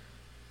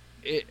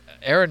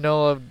Aaron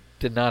Nola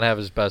did not have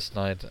his best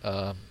night.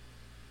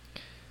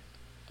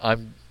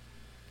 I'm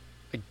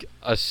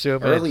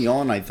assuming early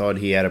on, I thought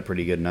he had a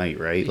pretty good night,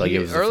 right? Like it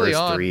was the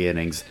first 3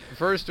 innings.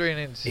 First 3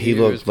 innings, he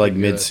looked like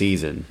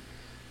mid-season.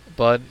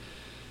 But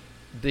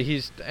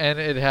and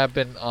it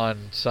happened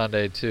on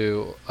Sunday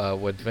too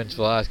with Vince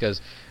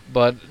Velasquez.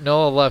 But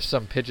Nola left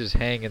some pitches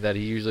hanging that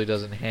he usually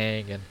doesn't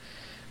hang, and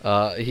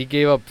he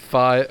gave up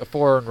 4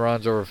 earned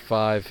runs over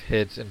 5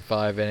 hits in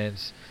 5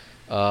 innings.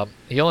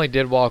 He only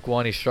did walk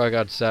 1. He struck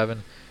out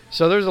 7.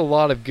 So there's a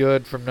lot of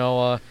good from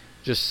Nola,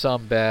 just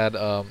some bad.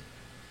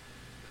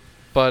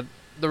 But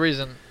the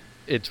reason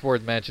it's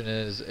worth mentioning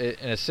is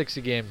in a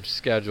 60-game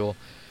schedule,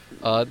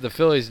 the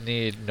Phillies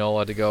need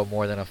Nola to go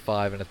more than a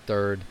 5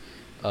 1/3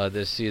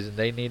 this season.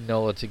 They need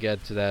Nola to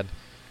get to that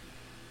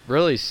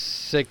really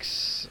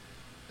 6-7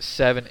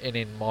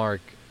 inning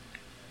mark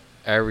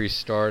every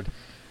start,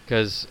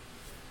 because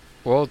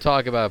we'll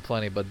talk about it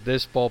plenty, but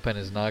this bullpen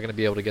is not going to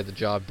be able to get the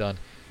job done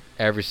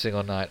every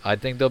single night. I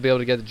think they'll be able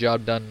to get the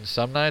job done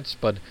some nights,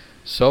 but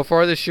so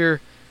far this year,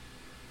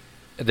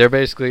 they're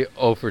basically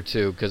 0 for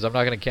 2, because I'm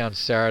not going to count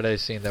Saturday,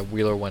 seeing that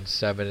Wheeler went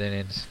 7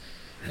 innings,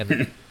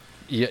 and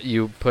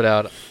you put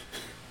out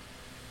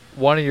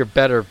one of your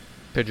better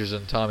pitchers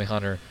in Tommy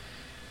Hunter,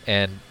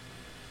 and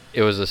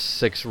it was a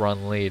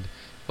 6-run lead.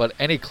 But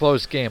any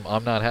close game, I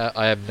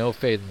have no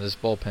faith in this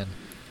bullpen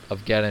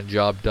of getting a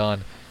job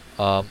done.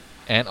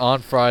 And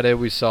on Friday,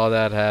 we saw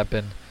that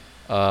happen.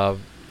 The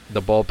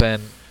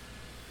bullpen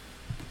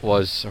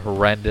was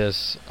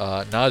horrendous.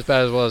 Not as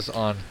bad as it was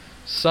on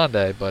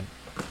Sunday, but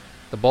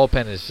the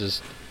bullpen is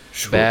just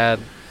bad.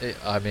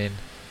 I mean,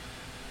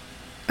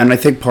 and I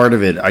think part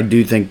of it, I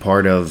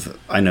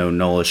know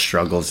Nola's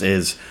struggles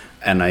is,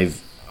 and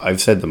I've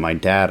said to my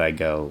dad, I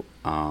go,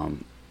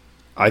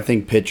 I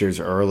think pitchers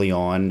early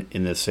on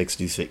in the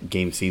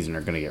 60-game season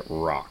are going to get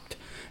rocked.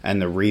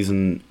 And the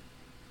reason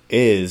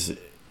is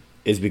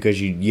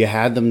because you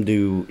had them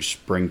do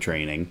spring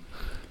training.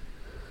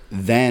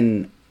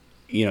 Then,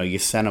 you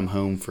sent them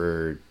home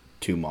for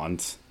 2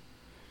 months,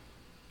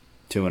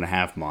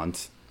 2.5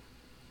 months.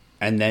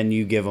 And then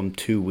you give them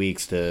 2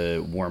 weeks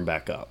to warm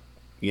back up.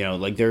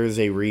 There is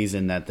a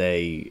reason that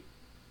they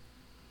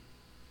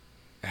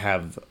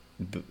have,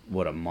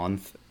 a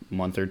month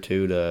or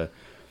 2 to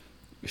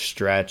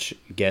stretch,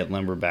 get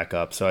limber back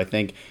up. So I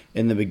think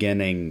in the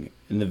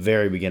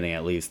very beginning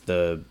at least,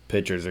 the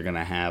pitchers are going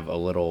to have a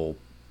little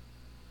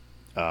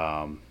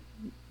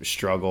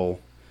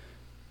struggle,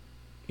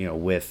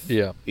 with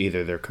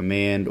either their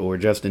command or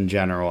just in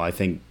general. I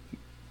think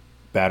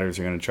batters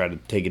are going to try to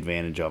take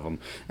advantage of them.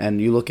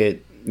 And you look at,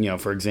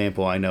 for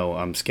example, I know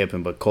I'm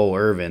skipping, but Cole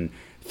Irvin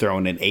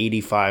throwing an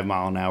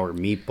 85-mile-an-hour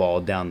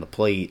meatball down the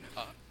plate.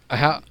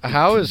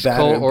 How is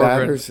Cole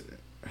Irvin?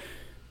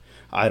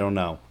 I don't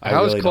know.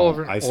 How is Cole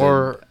Irvin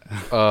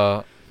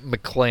or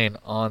McLean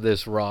on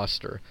this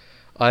roster?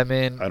 I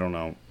mean, I don't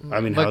know.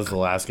 How's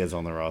Velasquez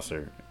on the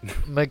roster?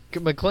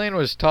 McLean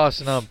was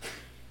tossing up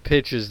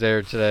pitches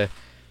there today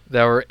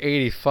that were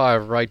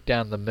 85 right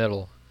down the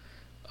middle.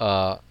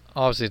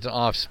 Obviously, it's an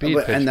off-speed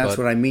pitch. And that's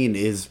what I mean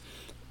is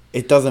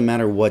it doesn't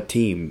matter what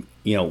team.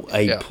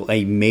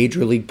 A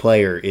major league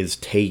player is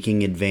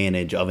taking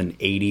advantage of an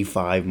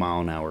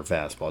 85-mile-an-hour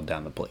fastball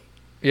down the plate.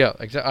 Yeah,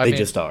 exactly. They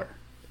just are.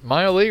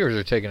 Minor leaguers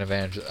are taking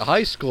advantage.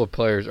 High school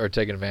players are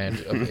taking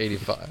advantage of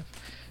 85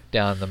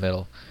 down the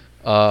middle.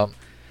 Friday's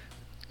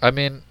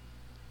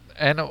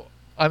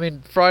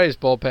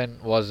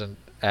bullpen wasn't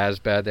as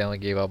bad. They only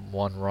gave up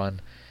 1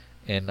 run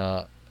in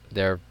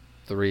their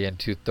 3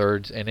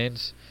 2/3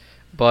 innings,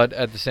 but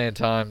at the same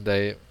time,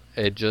 they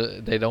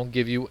don't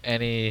give you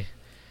any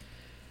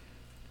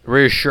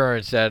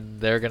reassurance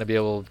that they're going to be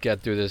able to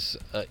get through this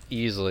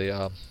easily.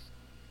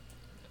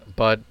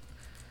 But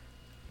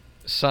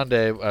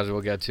Sunday, as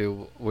we'll get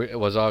to, it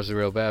was obviously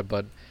real bad.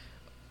 But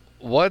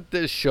what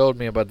this showed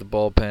me about the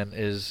bullpen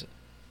is,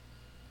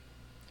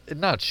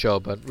 not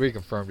showed, but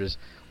reconfirmed, is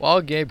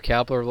while Gabe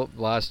Kapler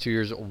the last 2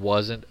 years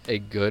wasn't a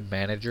good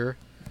manager,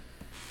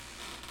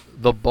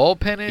 the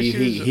bullpen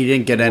issues he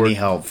didn't get any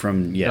help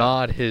from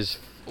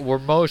were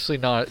mostly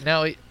not.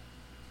 Now,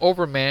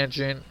 over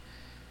managing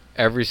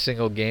every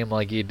single game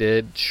like he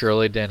did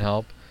surely didn't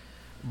help,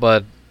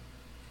 but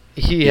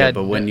he Yeah, had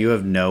but when you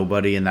have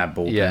nobody in that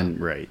bullpen, Yeah.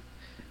 right?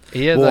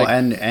 he had Well,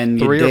 like and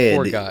you three or did.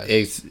 four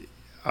guys.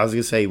 I was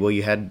gonna say, well,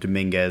 you had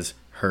Dominguez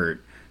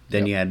hurt,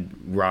 then Yep. you had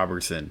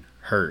Robertson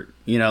hurt.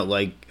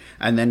 Like,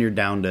 and then you're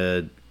down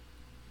to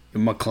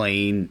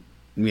McLean.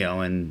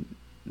 And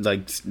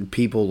like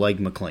people like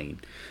McLean,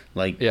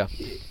 like Yeah.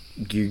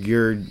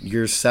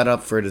 you're set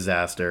up for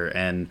disaster.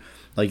 And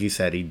like you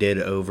said, he did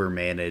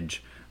overmanage,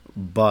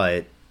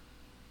 but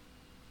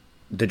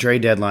the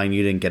trade deadline,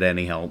 you didn't get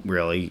any help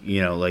really.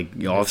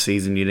 Like off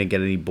season, you didn't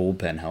get any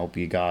bullpen help.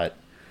 You got,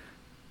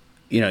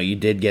 you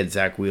did get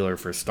Zach Wheeler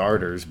for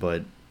starters,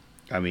 but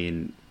I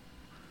mean,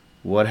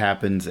 what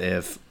happens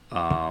if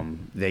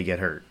they get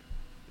hurt?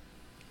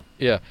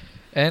 Yeah.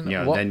 And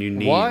Then you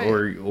need, why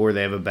or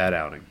they have a bad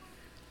outing.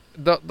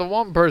 the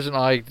one person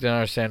I didn't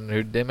understand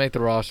who did make the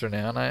roster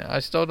now, and I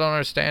still don't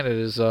understand it,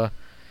 is and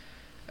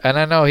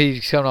I know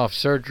he's coming off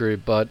surgery,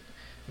 but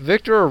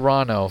Victor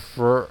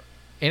Arano,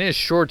 in his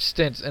short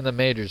stints in the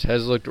majors,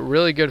 has looked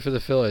really good for the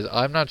Phillies.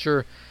 I'm not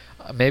sure.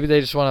 Maybe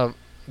they just want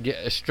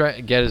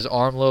to get his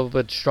arm a little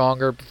bit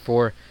stronger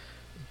before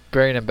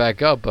bringing him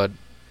back up. But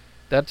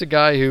that's a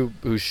guy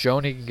who's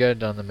shown he can get it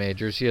done in the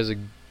majors. He has a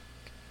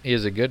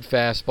good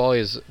fastball. He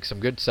has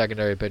some good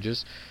secondary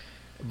pitches.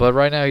 But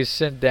right now he's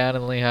sitting down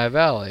in Lehigh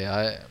Valley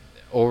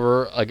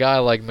over a guy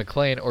like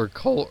McLean or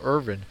Cole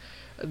Irvin.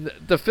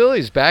 The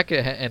Phillies back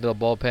into the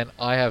bullpen,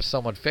 I have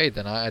somewhat faith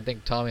in. I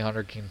think Tommy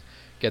Hunter can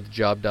get the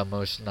job done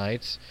most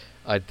nights.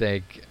 I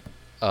think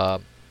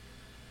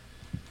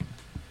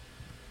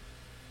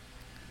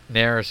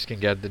Neris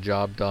can get the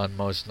job done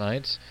most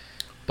nights.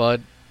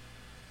 But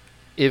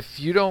if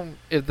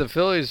the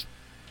Phillies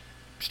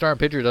starting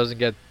pitcher doesn't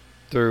get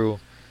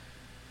through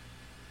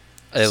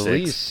at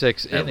least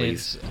six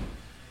innings,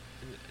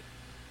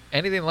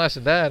 anything less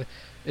than that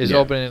is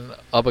opening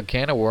up a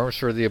can of worms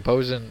for the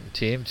opposing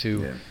team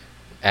to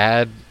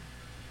add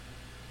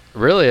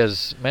really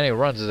as many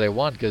runs as they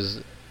want,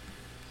 because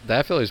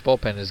that Phillies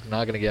bullpen is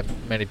not going to get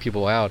many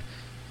people out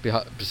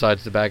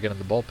besides the back end of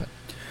the bullpen.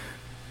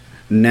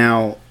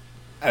 Now,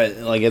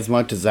 like, as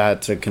much as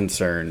that's a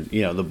concern,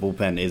 the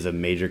bullpen is a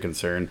major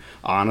concern.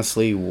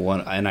 Honestly,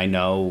 and I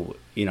know,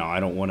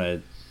 I don't want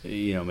to,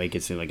 make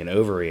it seem like an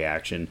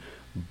overreaction,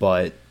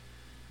 but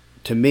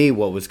to me,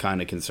 what was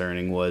kind of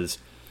concerning was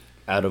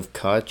out of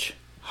Kutch,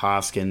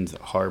 Hoskins,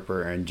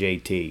 Harper, and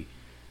JT,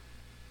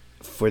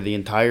 for the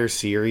entire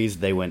series,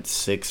 they went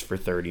 6 for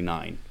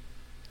 39.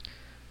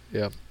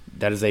 Yeah.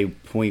 That is a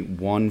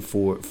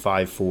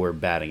 .1454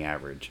 batting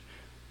average.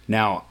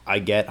 Now, I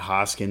get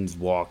Hoskins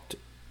walked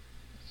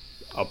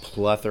a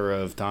plethora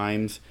of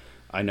times.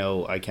 I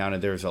know I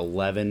counted there's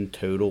 11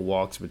 total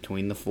walks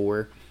between the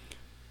four.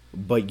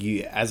 But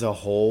as a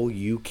whole,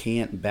 you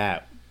can't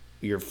bat.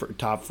 Your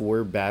top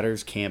four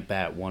batters can't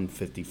bat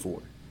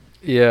 154.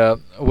 Yeah,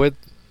 with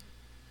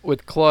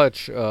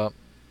Clutch, I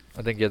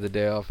think he had the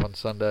day off on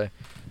Sunday.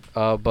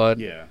 But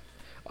yeah,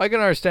 I can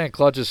understand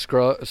Clutch's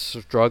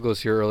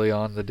struggles here early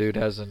on. The dude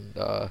hasn't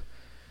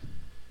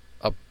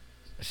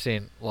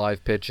seen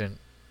live pitching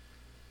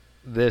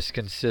this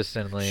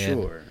consistently.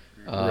 Sure,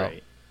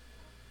 right.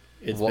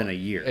 It's been a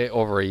year.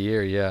 Over a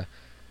year, yeah.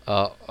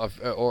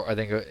 Or I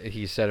think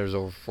he said it was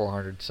over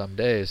 400 some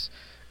days.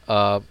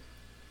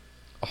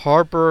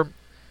 Harper,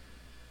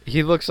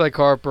 he looks like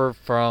Harper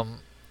from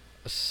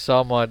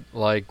somewhat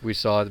like we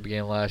saw at the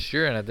beginning of last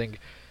year, and I think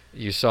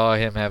you saw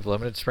him have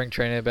limited spring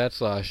training at bats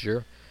last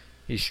year.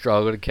 He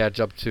struggled to catch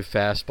up to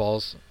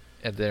fastballs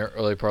at the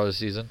early part of the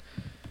season.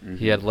 Mm-hmm.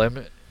 He had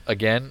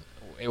again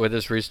with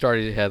this restart.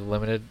 He had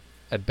limited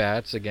at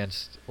bats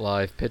against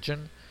live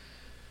pitching,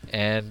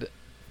 and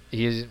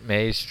he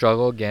may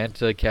struggle again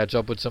to catch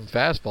up with some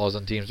fastballs,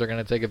 and teams are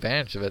going to take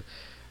advantage of it.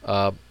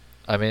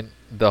 I mean,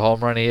 the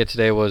home run he hit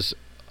today was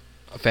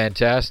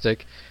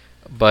fantastic,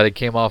 but it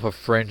came off a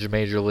fringe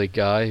major league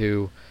guy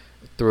who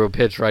threw a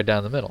pitch right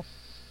down the middle.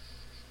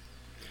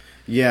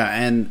 Yeah,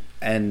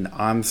 and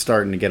I'm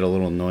starting to get a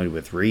little annoyed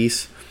with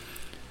Reese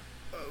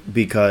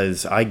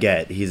because I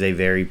get he's a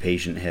very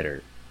patient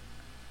hitter,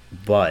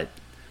 but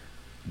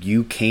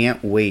you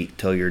can't wait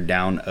till you're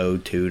down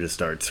 0-2 to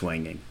start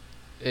swinging.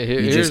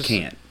 You just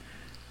can't.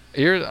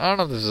 I don't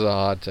know if this is a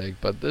hot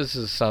take, but this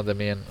is something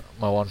me and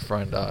my one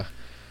friend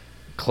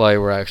Clay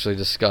were actually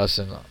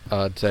discussing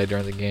today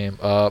during the game.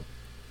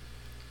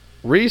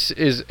 Reese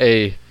is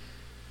a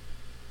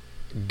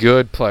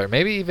good player,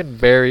 maybe even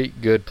very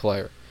good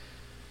player,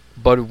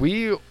 but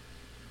we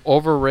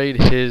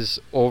overrate his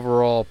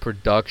overall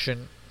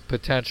production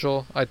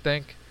potential, I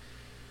think,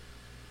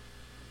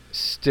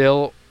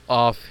 still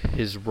off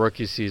his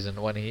rookie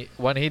season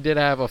when he did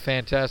have a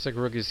fantastic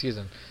rookie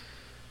season.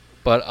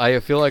 But I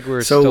feel like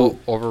we're still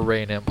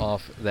overrating him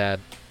off that.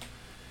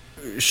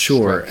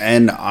 Sure,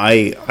 and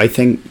I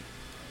think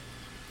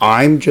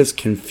I'm just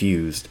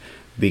confused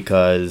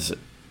because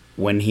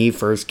when he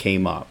first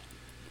came up,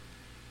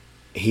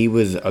 he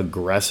was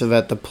aggressive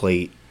at the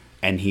plate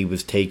and he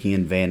was taking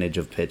advantage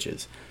of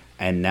pitches.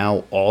 And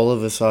now all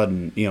of a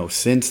sudden,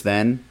 since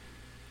then,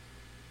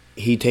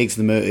 he takes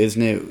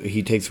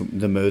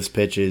the most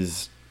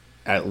pitches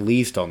at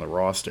least on the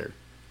roster.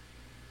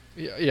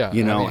 Yeah.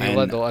 You know,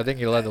 I think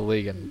he led the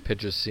league in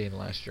pitches seen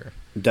last year.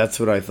 that's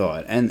what I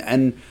thought.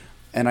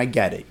 And I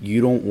get it.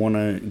 You don't want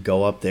to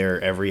go up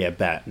there every at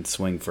bat and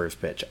swing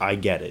first pitch. I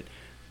get it.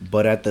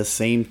 But at the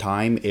same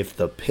time, if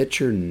the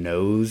pitcher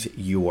knows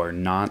you are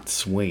not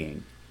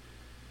swinging,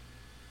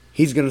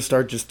 he's going to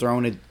start just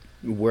throwing it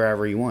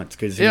wherever he wants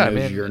because he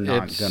knows you're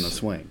not going to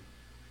swing.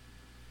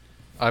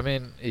 I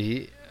mean,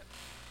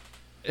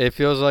 it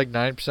feels like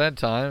 90% of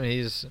the time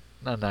he's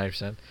not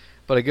 90%,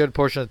 but a good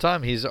portion of the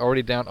time he's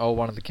already down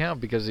 0-1 in the count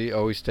because he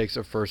always takes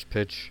the first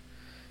pitch.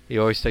 He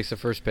always takes the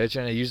first pitch,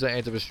 and he usually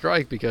ends up a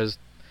strike because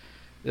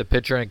the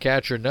pitcher and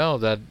catcher know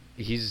that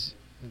he's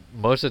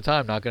most of the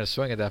time not going to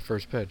swing at that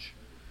first pitch.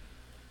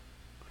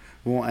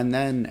 Well, and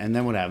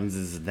then what happens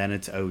is then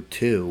it's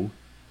 0-2,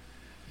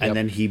 and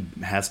then he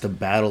has to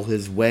battle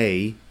his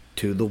way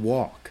to the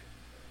walk.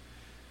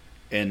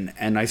 And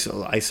I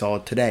saw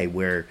it today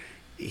where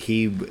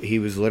he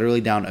was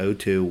literally down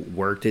 0-2,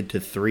 worked it to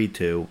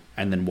 3-2,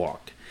 and then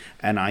walked.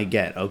 And I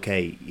get,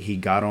 okay, he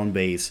got on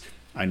base.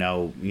 I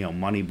know,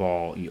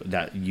 Moneyball,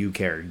 that you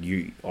cared.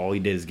 All he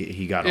did is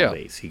he got on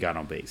base. He got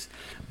on base.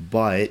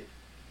 But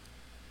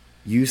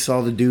you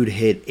saw the dude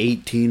hit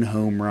 18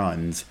 home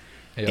runs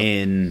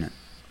in,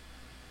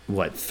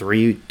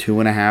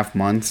 2.5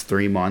 months,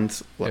 3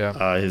 months,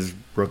 his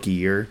rookie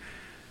year.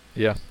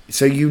 Yeah.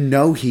 So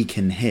he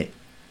can hit.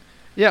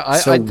 Yeah,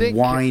 I think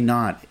why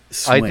not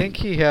swing? I think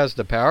he has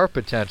the power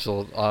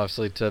potential,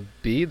 obviously, to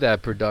be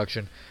that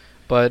production.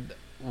 But,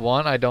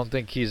 one, I don't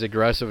think he's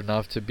aggressive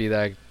enough to be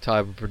that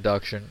type of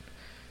production.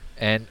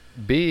 And,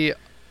 B,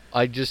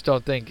 I just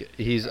don't think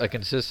he's a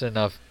consistent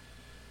enough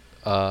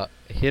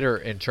hitter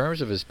in terms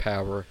of his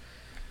power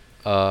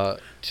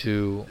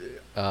to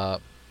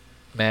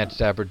match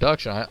that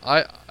production.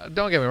 I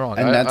don't get me wrong.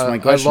 And that's my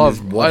question is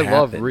what happened? I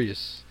love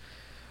Rhys.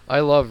 I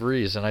love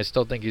Rhys, and I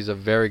still think he's a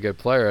very good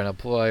player and a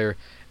player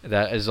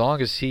that as long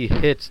as he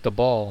hits the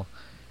ball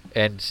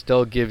and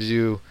still gives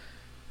you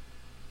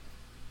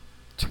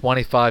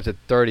 25 to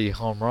 30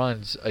 home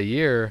runs a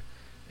year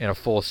in a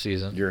full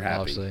season, you're happy.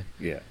 Obviously.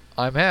 Yeah.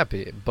 I'm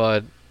happy,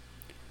 but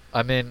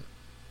I mean,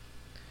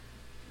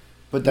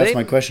 but that's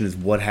my question is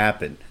what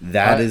happened?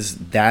 That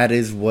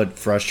is what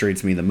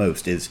frustrates me the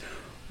most is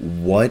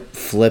what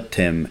flipped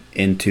him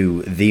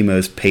into the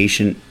most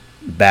patient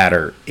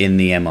batter in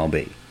the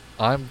MLB.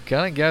 I'm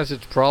going to guess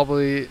it's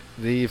probably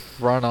the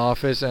front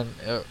office and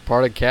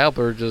part of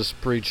Kapler just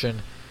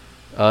preaching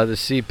the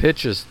see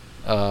pitches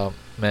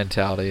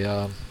mentality.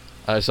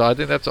 So I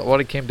think that's what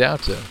it came down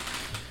to.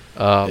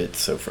 It's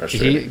so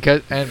frustrating.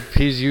 And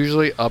he's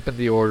usually up in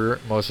the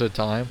order most of the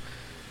time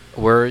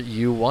where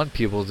you want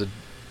people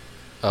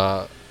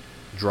to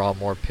draw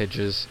more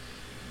pitches,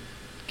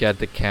 get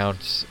the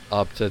counts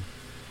up to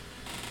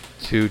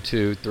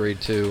 2-2,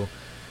 3-2,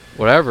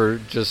 whatever,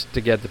 just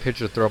to get the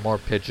pitcher to throw more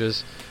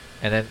pitches.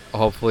 And then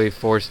hopefully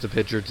force the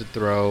pitcher to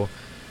throw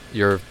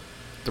your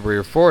 3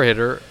 or 4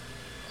 hitter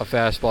a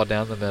fastball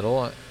down the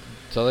middle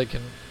so they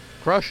can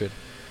crush it.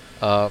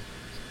 But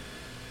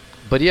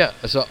yeah,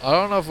 so I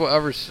don't know if we'll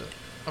ever.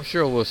 I'm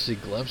sure we'll see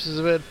glimpses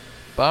of it,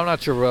 but I'm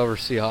not sure we'll ever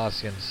see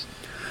Hoskins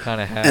kind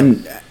of have.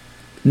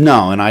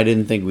 And I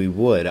didn't think we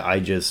would.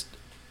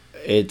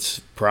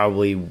 It's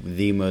probably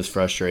the most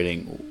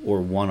frustrating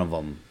or one of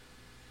them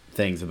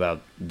things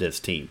about this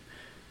team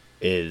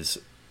is.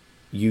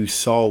 You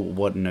saw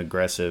what an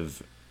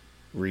aggressive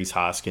Rhys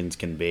Hoskins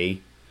can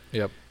be.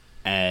 Yep.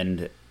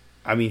 And,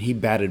 I mean, he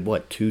batted,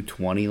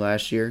 220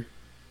 last year?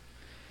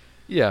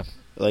 Yeah.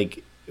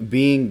 Like,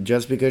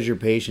 just because you're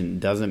patient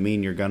doesn't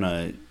mean you're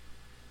going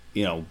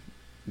to,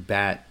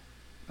 bat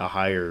a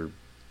higher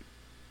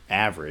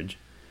average.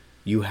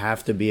 You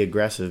have to be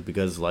aggressive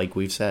because, like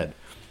we've said,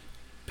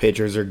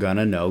 pitchers are going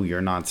to know you're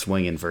not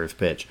swinging first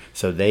pitch.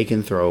 So they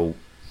can throw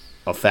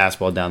a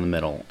fastball down the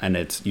middle, and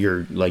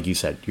you're like you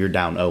said, you're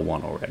down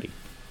 0-1 already.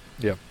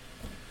 Yeah,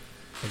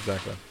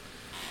 exactly.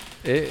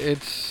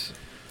 It's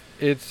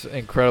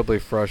incredibly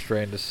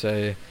frustrating to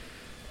say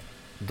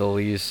the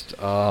least.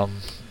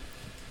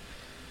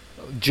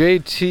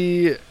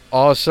 JT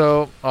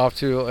also off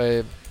to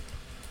a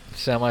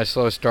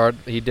semi-slow start.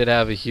 He did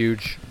have a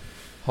huge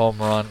home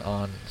run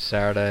on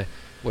Saturday,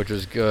 which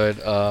was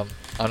good. I'm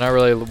not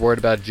really worried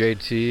about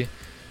JT.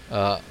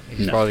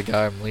 He's probably the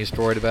guy I'm least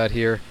worried about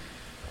here.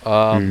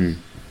 I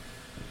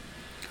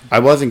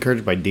was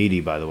encouraged by Didi,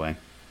 by the way.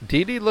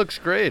 Didi looks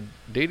great.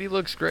 He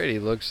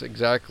looks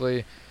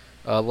exactly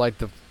like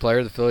the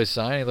player the Phillies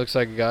signed. He looks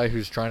like a guy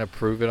who's trying to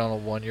prove it on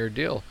a 1-year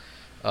deal.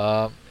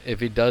 If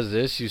he does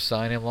this, you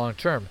sign him long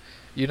term.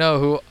 You know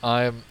who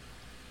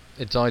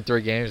it's only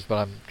 3 games, but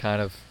I'm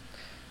kind of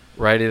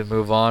ready to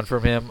move on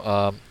from him.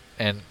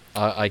 And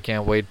I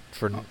can't wait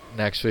for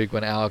next week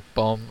when Alec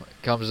Bohm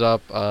comes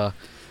up. I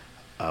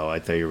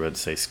thought you were about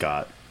to say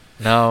Scott.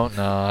 No,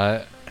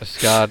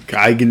 Scott.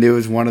 I knew it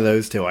was one of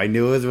those two.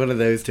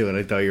 And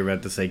I thought you were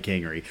about to say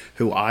Kingery,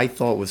 who I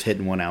thought was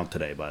hitting one out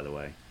today, by the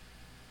way.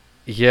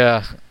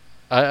 Yeah.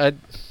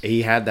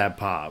 He had that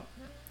pop.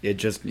 It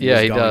just was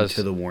he going does.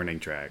 to the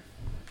warning track.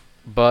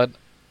 But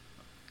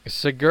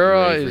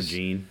Segura ready for is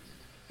Gene.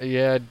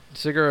 yeah.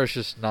 Segura's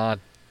just not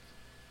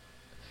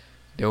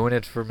doing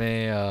it for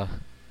me.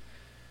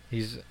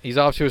 He's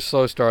off to a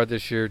slow start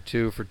this year,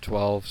 2 for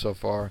 12 so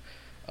far.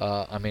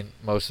 I mean,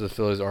 most of the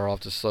Phillies are off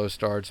to slow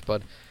starts,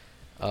 but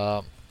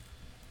um,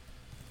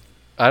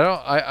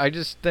 I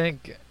just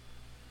think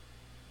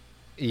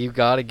you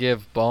got to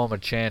give Bohm a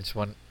chance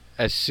when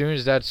as soon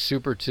as that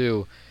Super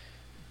 2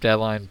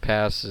 deadline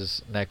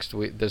passes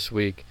this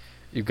week,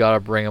 you got to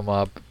bring him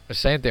up.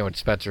 Same thing with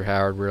Spencer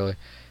Howard, really,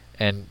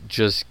 and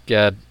just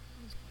get.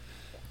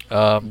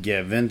 Yeah,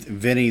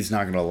 Vinny's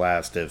not going to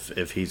last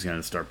if he's going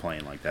to start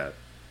playing like that.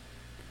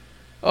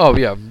 Oh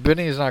yeah,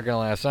 Vinny's not gonna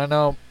last. I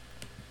know.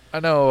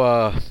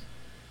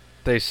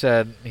 They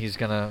said he's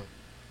gonna,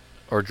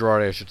 or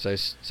Girardi, I should say,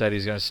 said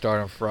he's gonna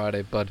start on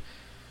Friday, but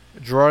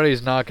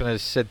Girardi's not gonna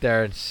sit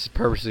there and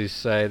purposely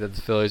say that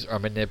the Phillies are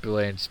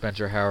manipulating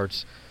Spencer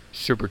Howard's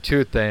Super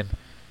 2 thing,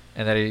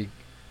 and that he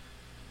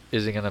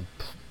isn't gonna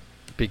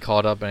be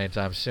called up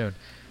anytime soon.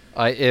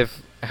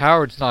 If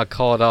Howard's not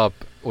called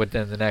up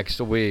within the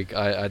next week,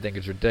 I think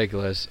it's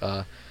ridiculous,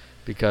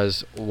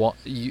 because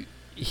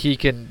he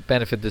can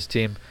benefit this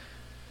team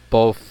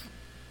both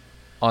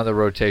on the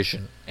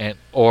rotation and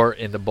or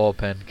in the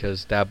bullpen,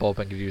 because that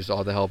bullpen could use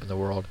all the help in the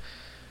world.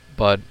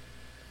 But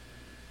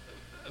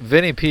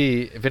Vinny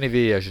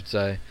V, I should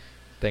say,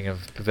 thinking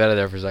of Pivetta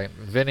there for a second.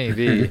 Vinny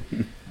V,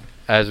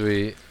 as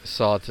we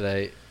saw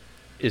today,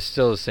 is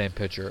still the same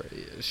pitcher.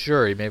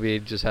 Sure, maybe he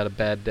just had a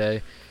bad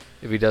day.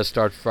 If he does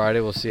start Friday,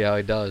 we'll see how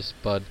he does.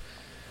 But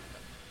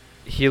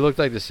he looked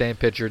like the same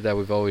pitcher that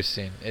we've always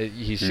seen.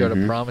 He showed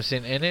a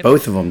promising inning.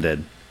 Both of them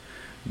did.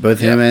 Both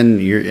him and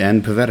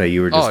Pivetta,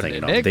 you were just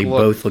thinking Nick of. They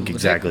both look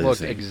exactly the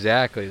same.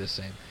 Exactly the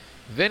same.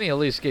 Vinny at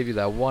least gave you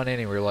that one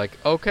inning where you're like,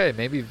 okay,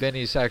 maybe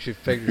Vinny's actually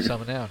figured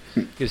something out.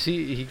 Because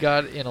he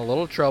got in a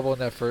little trouble in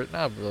that first,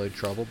 not really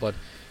trouble, but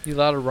he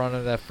allowed a run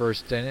in that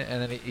first inning,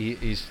 and then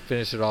he's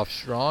finished it off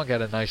strong,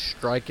 had a nice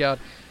strikeout,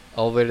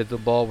 elevated the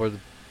ball where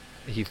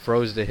he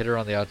froze the hitter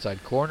on the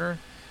outside corner.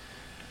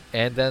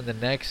 And then the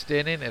next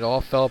inning, it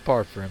all fell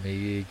apart for him.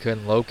 He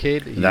couldn't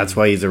locate. That's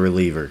why he's a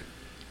reliever.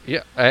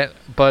 Yeah,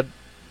 but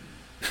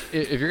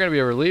if you're going to be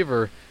a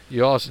reliever,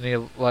 you also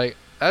need, like,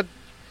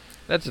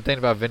 that's the thing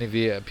about Vinny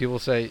V. People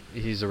say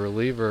he's a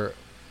reliever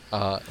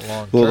long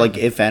term. Well, like,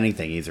 if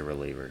anything, he's a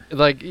reliever.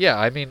 Like, yeah,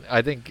 I mean,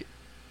 I think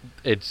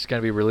it's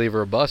going to be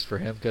reliever or bust for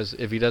him, because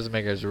if he doesn't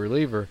make it as a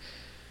reliever,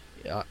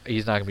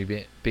 he's not going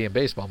to be in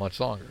baseball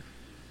much longer.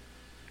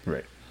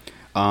 Right.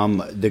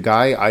 The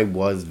guy I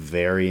was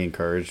very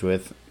encouraged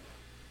with,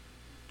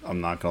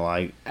 I'm not going to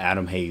lie,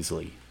 Adam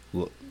Hazley.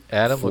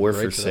 Adam 4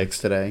 for 6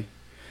 today.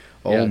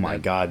 Oh, yeah, my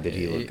God, did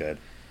he look good.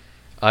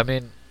 I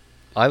mean,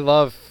 I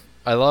love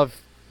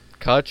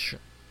Kutch.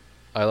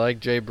 I like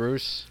Jay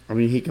Bruce. I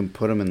mean, he can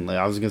put him in.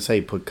 I was going to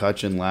say put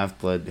Kutch in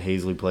left, let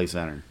Hazley play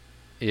center.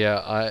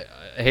 Yeah,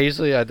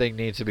 Hazley, I think,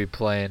 needs to be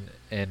playing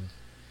in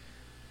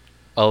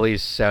at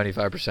least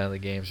 75% of the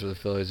games for the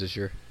Phillies this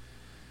year.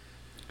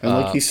 And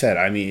like you said,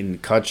 I mean,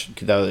 Kutch,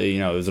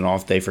 it was an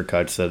off day for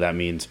Kutch, so that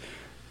means,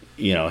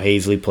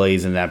 Hazley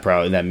plays, and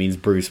that means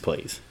Bruce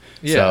plays.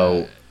 Yeah,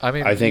 so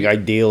I think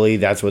ideally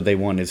that's what they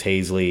want is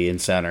Hazley in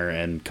center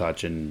and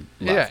Kutch in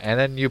left. Yeah, and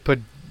then you put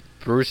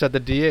Bruce at the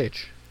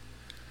DH.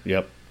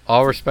 Yep.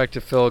 All respect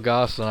to Phil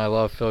Gosselin. I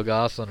love Phil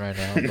Gosselin right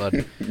now, but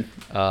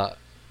I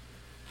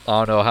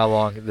don't know how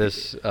long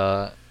this.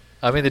 I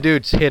mean, the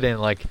dude's hit in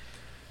like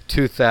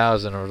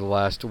 2,000 over the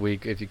last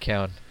week if you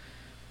count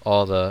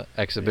all the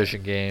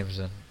exhibition games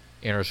and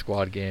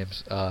inter-squad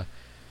games.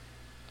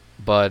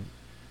 But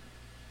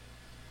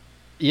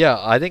yeah,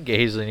 I think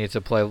Hazley needs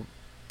to play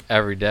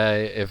every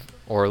day,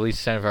 or at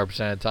least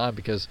 75% of the time,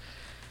 because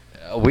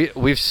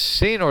we've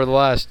seen over the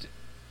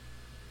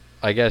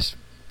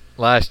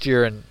last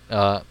year and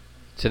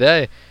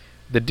today,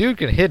 the dude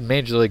can hit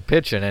major league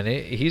pitching, and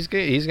he's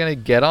going to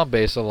get on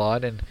base a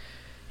lot, and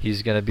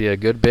he's going to be a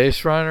good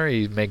base runner.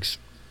 He makes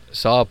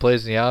solid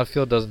plays in the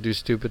outfield, doesn't do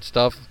stupid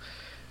stuff,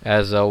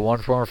 as one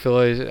former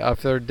Phillies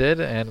outfielder did.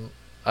 And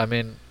I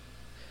mean,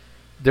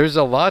 there's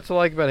a lot to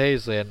like about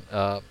Hazley,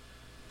 and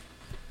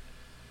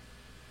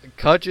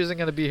Kutch isn't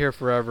going to be here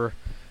forever.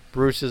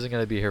 Bruce isn't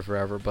going to be here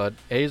forever, but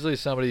Hazley is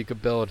somebody you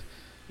could build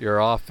your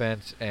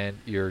offense and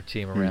your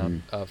team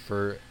around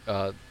for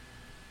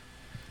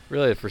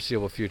really the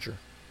foreseeable future.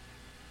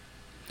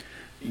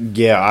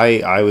 Yeah,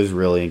 I was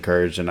really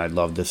encouraged, and I'd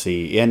love to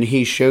see. And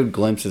he showed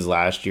glimpses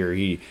last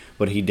year.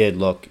 But he did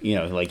look,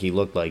 like he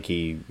looked like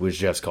he was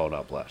just called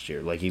up last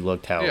year. Like he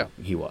looked how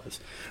he was.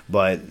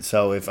 But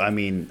so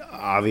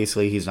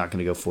obviously he's not going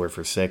to go 4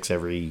 for 6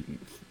 every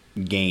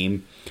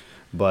game.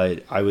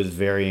 But I was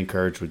very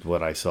encouraged with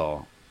what I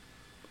saw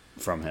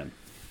from him.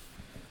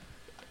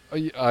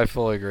 I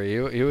fully agree.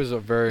 He was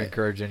very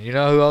encouraging. You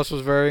know who else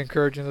was very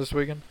encouraging this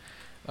weekend?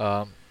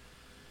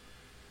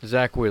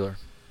 Zach Wheeler.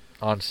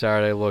 On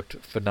Saturday looked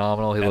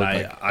phenomenal. He looked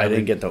I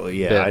didn't get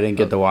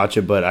to watch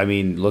it, but I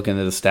mean, looking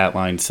at the stat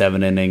line,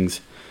 7 innings.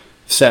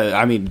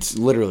 It's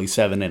literally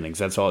 7 innings.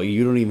 That's all.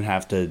 You don't even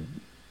have to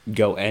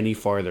go any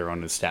farther on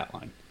the stat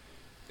line.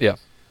 Yeah.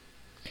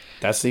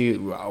 That's the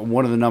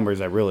one of the numbers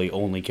I really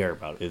only care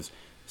about is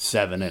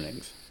 7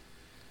 innings.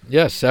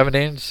 Yeah, 7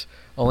 innings,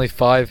 only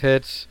 5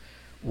 hits,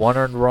 1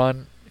 earned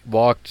run,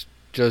 walked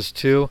just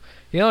 2.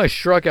 He only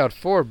struck out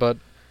 4, but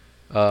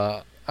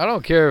I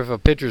don't care if a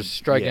pitcher's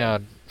striking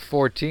out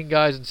 14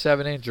 guys in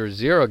 7 innings or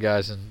 0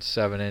 guys in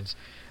 7 innings.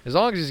 As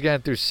long as he's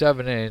getting through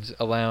 7 innings,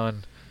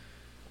 allowing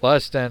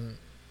less than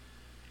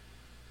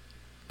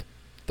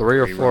 3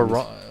 or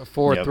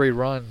 4 3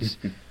 runs.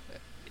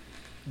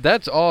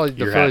 That's all the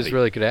Phillies happy.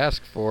 really could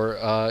ask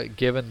for,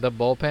 given the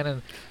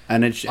bullpen,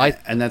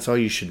 and that's all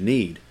you should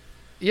need.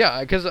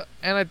 Yeah,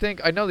 and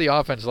I know the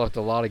offense left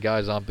a lot of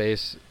guys on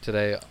base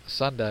today,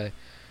 Sunday,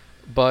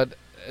 but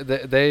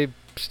they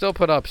still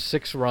put up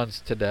 6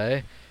 runs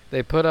today.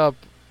 They put up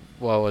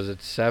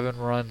 7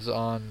 runs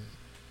on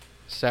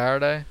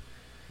Saturday.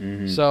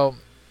 Mm-hmm. So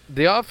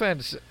the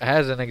offense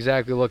hasn't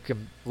exactly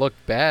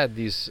looked bad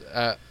these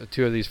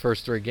 2 of these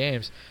first 3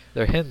 games.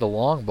 They're hitting the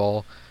long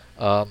ball.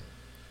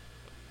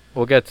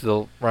 We'll get to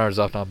the runners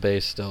left on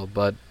base still,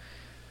 but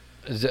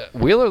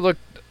Wheeler looked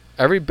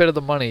every bit of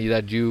the money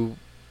that you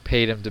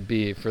paid him to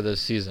be for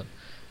this season.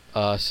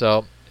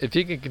 So if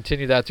he can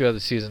continue that throughout the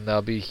season,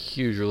 that'll be a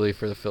huge relief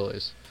for the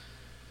Phillies.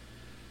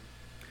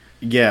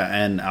 Yeah,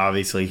 and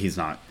obviously he's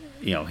not.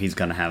 He's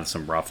going to have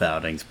some rough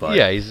outings, but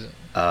he's.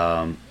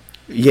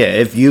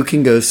 If you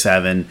can go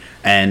 7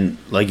 and,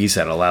 like you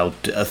said, allow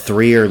a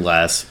 3 or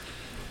less,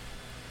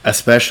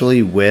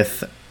 especially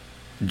with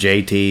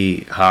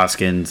JT,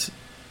 Hoskins,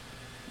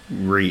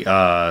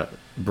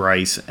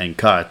 Bryce, and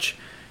Kutch,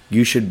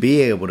 you should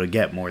be able to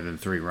get more than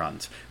 3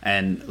 runs.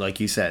 And like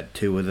you said,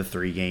 2 of the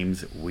 3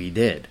 games we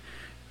did.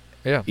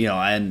 Yeah.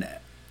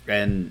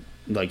 And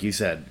like you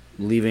said,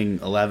 leaving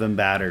 11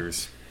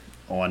 batters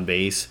on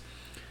base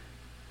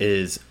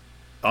is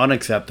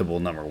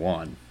unacceptable, number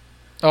 1.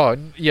 Oh,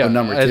 yeah. But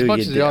number 2, as much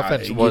as the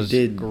offense was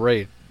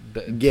great.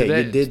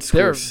 You did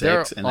score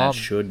 6, and that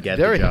should get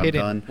the job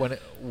done.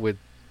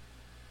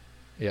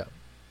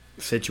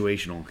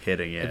 Situational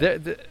hitting, yeah.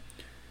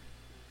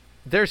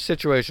 Their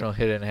situational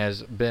hitting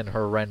has been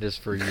horrendous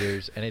for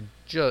years, and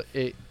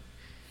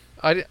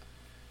I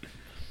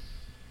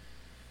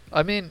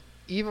mean,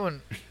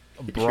 even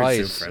Bryce.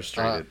 You're so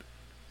frustrated.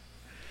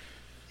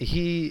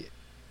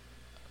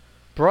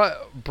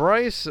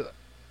 Bryce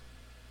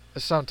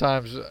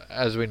sometimes,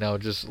 as we know,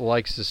 just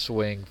likes to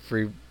swing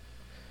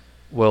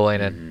free-willing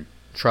and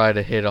try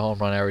to hit a home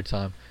run every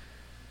time.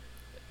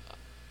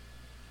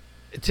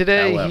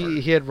 Today,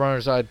 he had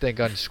runners, I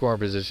think, on scoring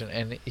position,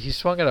 and he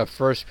swung at a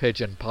first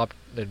pitch and popped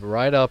it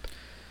right up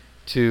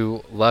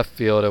to left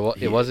field.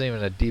 It wasn't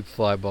even a deep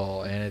fly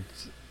ball, and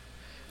it's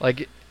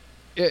like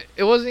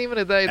it wasn't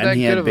even that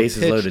good of a pitch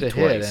to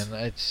hit.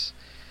 And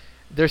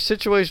their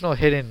situational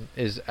hitting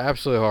is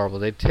absolutely horrible.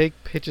 They take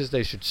pitches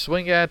they should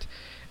swing at,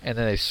 and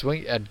then they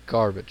swing at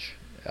garbage.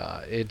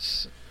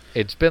 It's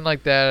been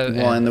like that.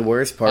 Well, and the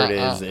worst part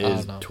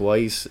is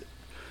twice.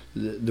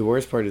 The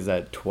worst part is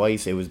that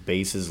twice it was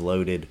bases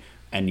loaded,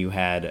 and you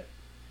had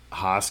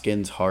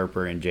Hoskins,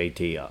 Harper, and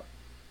JT up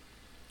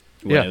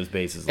when it was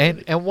bases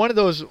loaded. And one of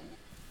those,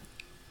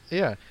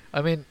 I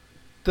mean,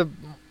 the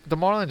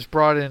Marlins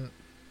brought in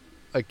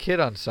a kid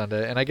on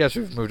Sunday, and I guess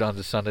we've moved on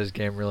to Sunday's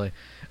game really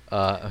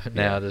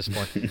now at this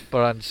point.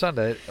 But on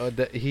Sunday,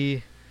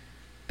 the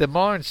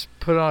Marlins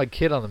put on a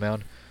kid on the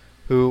mound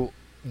who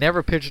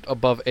never pitched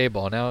above A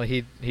ball. Now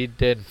he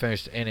did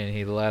finish the inning.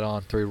 He led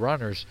on 3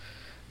 runners,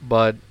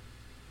 but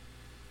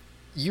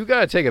you got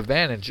to take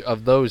advantage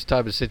of those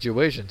type of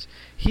situations.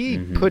 He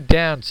put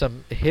down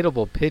some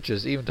hittable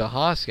pitches, even to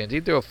Hoskins. He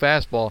threw a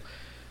fastball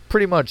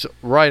pretty much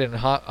right in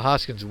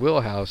Hoskins'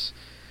 wheelhouse,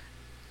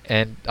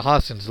 and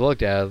Hoskins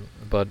looked at it,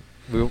 but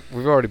we've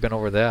already been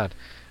over that.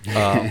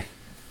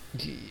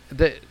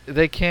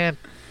 They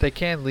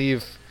can't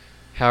leave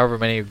however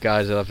many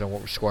guys left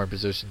in scoring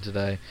position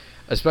today,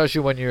 especially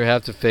when you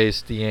have to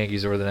face the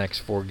Yankees over the next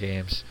 4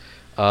 games.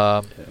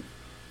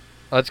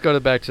 Let's go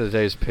back to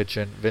today's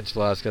pitching. Vince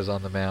Velasquez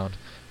on the mound,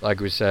 like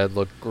we said,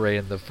 looked great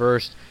in the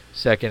first.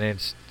 Second inning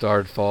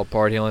started to fall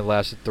apart. He only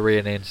lasted 3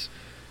 innings,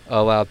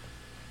 allowed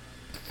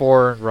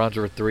 4 runs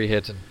over 3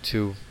 hits and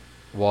 2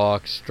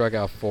 walks, struck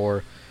out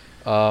 4.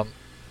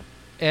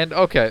 And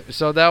okay,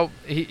 so that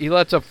he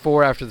lets up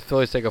 4 after the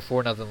Phillies take a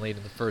 4-0 lead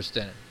in the first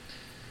inning.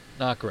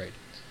 Not great.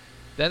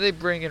 Then they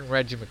bring in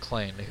Reggie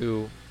McClain,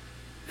 who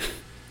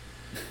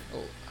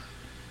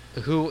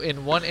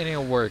in 1 inning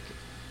of work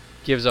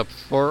gives up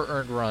 4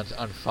 earned runs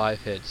on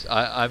 5 hits.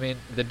 I mean,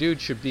 the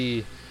dude should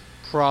be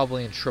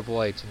probably in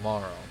AAA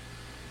tomorrow.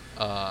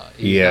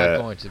 He's not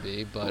going to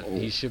be, but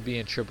he should be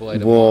in AAA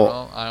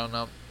tomorrow. I don't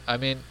know. I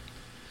mean,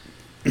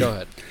 go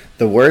ahead.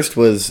 The worst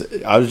was,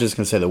 I was just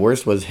going to say, the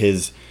worst was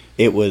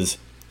it was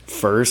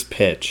first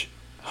pitch,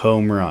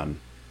 home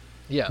run.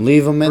 Yeah.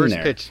 Leave him in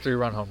there. First pitch,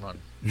 3-run home run.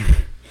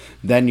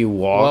 Then you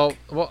walk.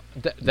 Well,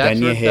 that's then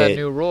you where hit, that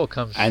new rule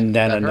comes. And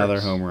then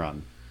another home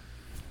run.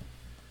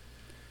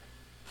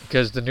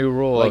 Because the new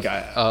rule,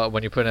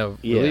 when you put in a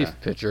relief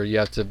pitcher,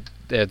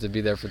 they have to be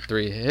there for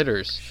 3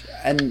 hitters.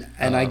 And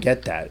I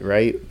get that,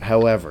 right?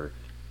 However,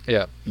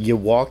 Yeah. You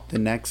walk the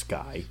next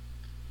guy,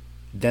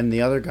 then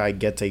the other guy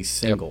gets a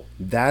single.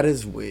 Yep. That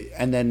is,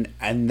 and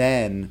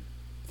then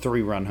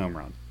 3-run home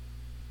run.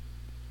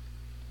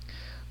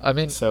 I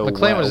mean, So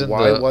McLean was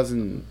why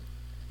wasn't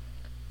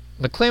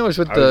McLean was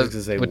with I was just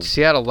gonna say, with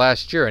Seattle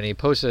last year, and he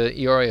posted an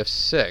ERA of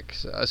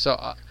 6.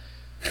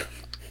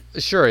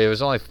 Sure, it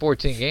was only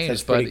 14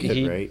 games, but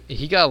good, right?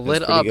 he got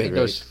lit pretty up good, in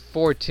those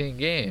 14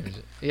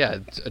 games. Yeah,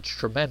 it's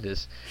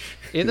tremendous.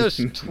 In those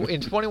in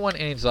 21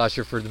 innings last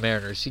year for the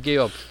Mariners, he gave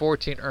up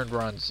 14 earned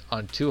runs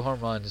on 2 home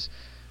runs,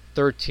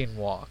 13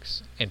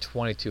 walks, and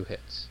 22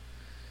 hits.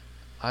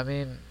 I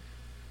mean,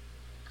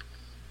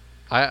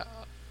 I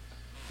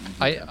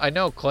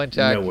know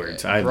Clintac No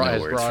words. has I have no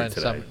words brought for in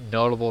today. some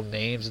notable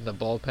names in the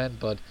bullpen,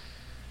 but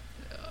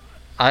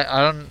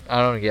I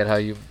don't get how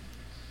you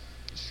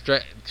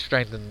didn't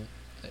strengthen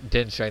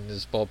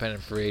this bullpen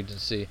in free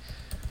agency.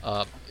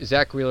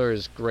 Zach Wheeler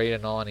is great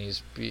and all, and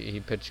he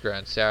pitched great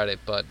on Saturday,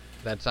 but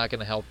that's not going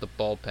to help the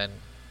bullpen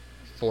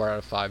 4 out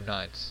of 5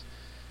 nights.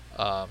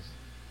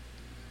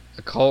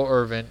 Cole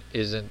Irvin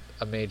isn't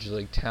a major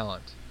league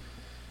talent.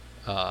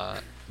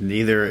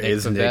 Neither Nick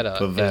is Nick Pivetta.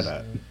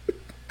 Pivetta.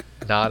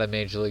 Not a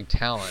major league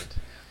talent.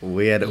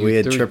 We had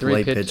You threw AAA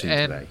 3 pitch- pitching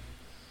today.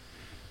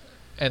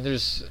 And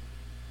there's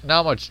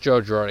not much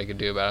Joe Girardi can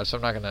do about it, so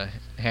I'm not going to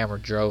hammer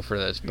Joe for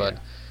this, but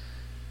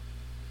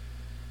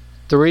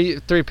three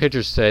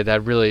pitchers today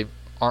that really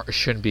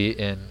shouldn't be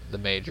in the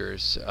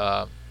majors.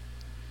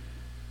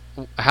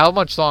 How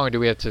much longer do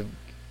we have to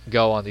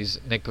go on these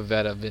Nick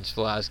Pivetta, Vince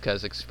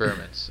Velasquez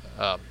experiments?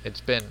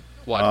 It's been,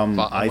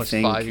 almost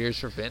 5 years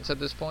for Vince at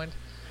this point?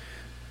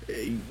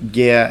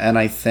 Yeah, and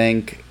I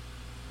think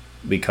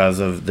because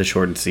of the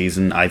shortened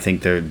season, I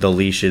think the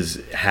leash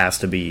has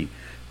to be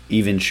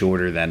even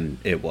shorter than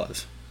it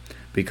was.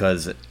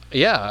 Because at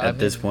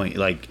this point,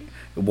 like,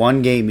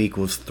 1 game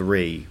equals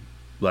 3,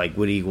 like,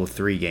 would equal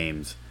 3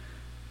 games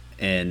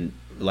in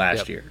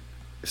last year.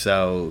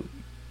 So,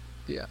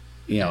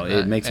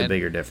 it makes a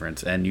bigger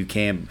difference. And you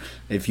can't,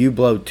 if you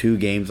blow 2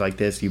 games like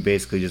this, you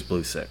basically just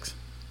blew 6.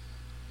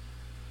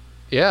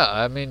 Yeah,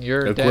 I mean,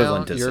 you're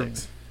equivalent down, to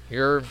 6.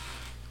 You're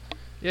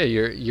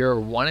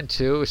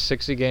 1-2,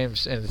 60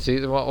 games in the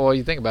season. Well,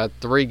 you think about it,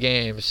 3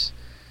 games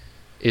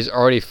is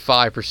already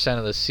 5%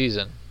 of the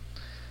season.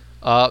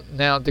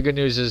 Now the good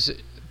news is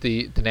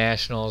the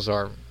Nationals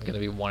are going to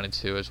be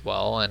 1-2 as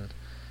well, and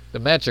the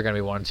Mets are going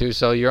to be 1-2.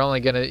 So you're only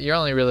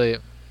really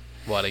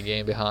a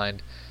game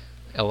behind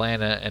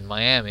Atlanta and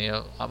Miami.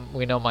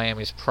 We know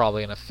Miami's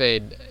probably going to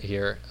fade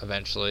here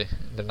eventually.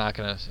 They're not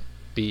going to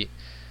be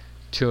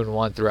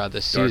 2-1 throughout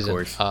the season.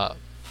 Dark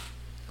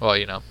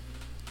horse.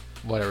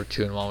 Whatever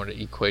 2-1 would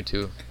equate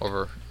to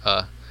over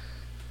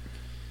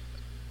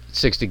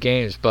 60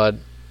 games, but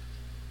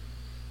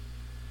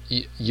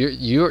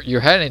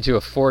you're heading into a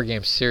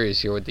 4-game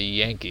series here with the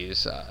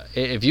Yankees.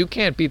 If you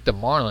can't beat the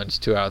Marlins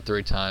 2 out of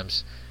 3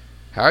 times,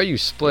 how are you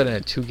splitting a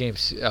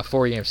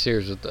 4-game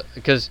series with the?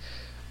 Because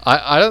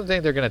I don't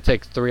think they're going to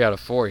take 3 out of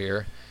 4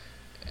 here.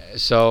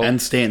 So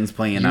and Stanton's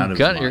playing out of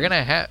his mind. You're going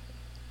to have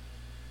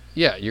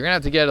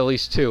to get at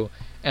least 2,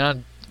 and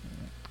on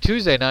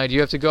Tuesday night,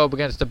 you have to go up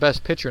against the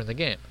best pitcher in the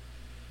game.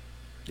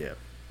 Yeah.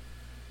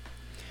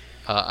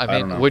 I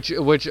don't mean,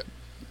 know. which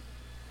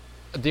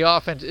the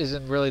offense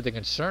isn't really the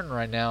concern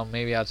right now,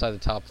 maybe outside the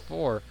top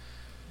 4,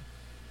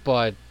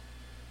 but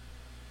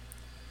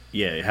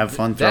have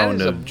fun throwing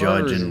to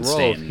Judge and row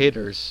Stanton. of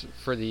hitters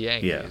for the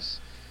Yankees.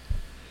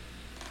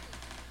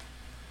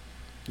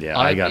 Yeah,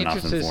 I got I'm nothing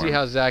interested to for see him.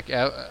 how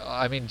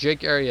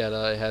Jake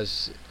Arrieta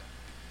has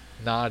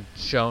not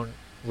shown.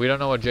 We don't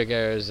know what Jake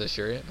Arrieta is this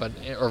year, but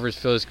over his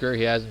Phillies career,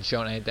 he hasn't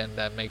shown anything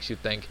that makes you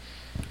think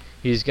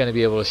he's going to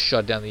be able to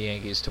shut down the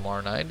Yankees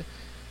tomorrow night.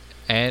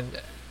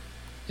 And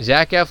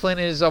Zach Eflin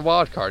is a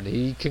wild card.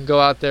 He can go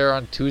out there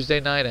on Tuesday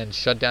night and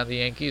shut down the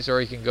Yankees,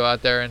 or he can go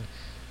out there and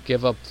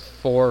give up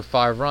 4 or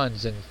 5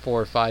 runs in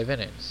 4 or 5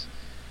 innings.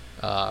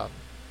 I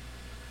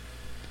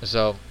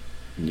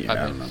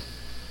don't know.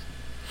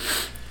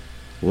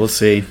 We'll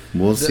see.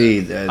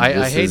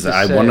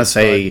 I want to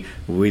say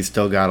we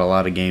still got a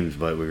lot of games,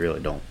 but we really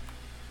don't.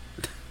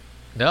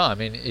 No, I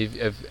mean,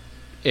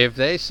 if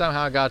they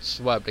somehow got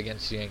swept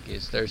against the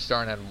Yankees, they're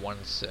starting at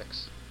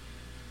 1-6.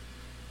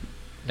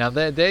 Now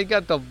they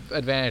got the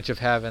advantage of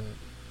having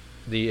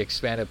the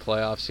expanded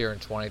playoffs here in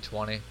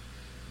 2020,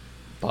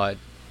 but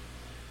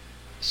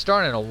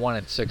starting a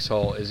 1-6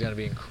 hole is going to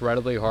be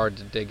incredibly hard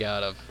to dig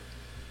out of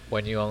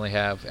when you only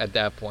have at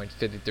that point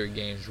 53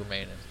 games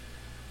remaining.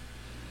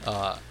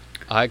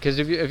 Because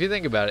if you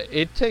think about it,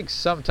 it takes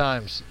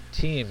sometimes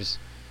teams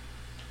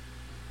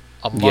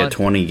a month,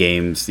 20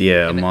 games,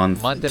 a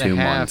month and 2 a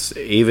half, months,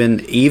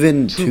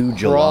 even to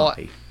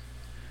July.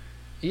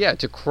 Yeah,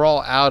 to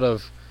crawl out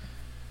of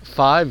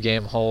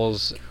 5-game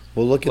holes.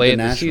 Well, look at late the in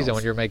the Nationals. season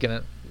when you're making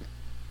it.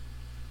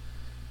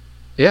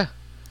 Yeah.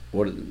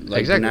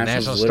 Exactly. The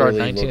Nationals started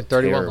literally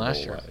 19-31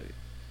 last year.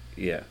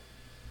 Yeah.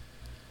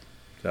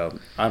 So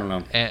I don't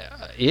know. And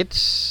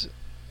it's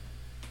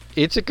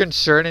a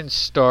concerning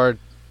start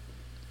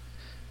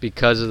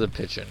because of the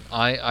pitching.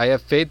 I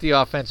have faith the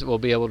offense will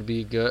be able to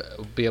be good,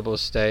 be able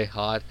to stay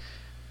hot.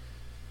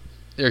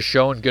 They're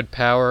showing good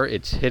power.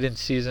 It's hitting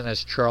season,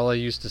 as Charlie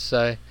used to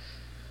say.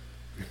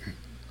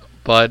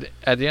 But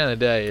at the end of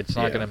the day, it's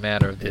not going to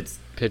matter. It's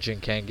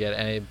pitching can't get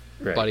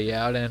anybody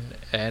out,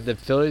 and the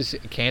Phillies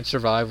can't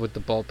survive with the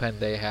bullpen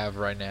they have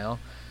right now.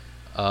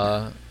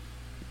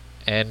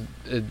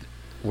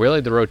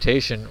 Really, the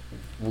rotation,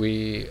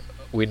 we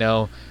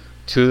know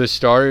 2 of the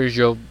starters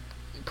you'll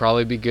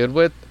probably be good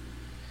with,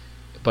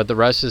 but the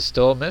rest is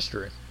still a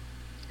mystery.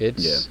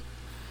 It's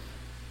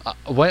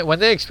when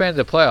they expanded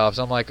the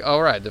playoffs, I'm like,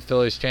 all right, the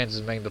Phillies' chances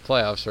of making the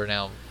playoffs are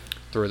now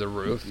through the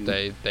roof.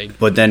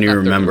 But then you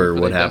remember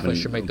what happened.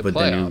 Should make the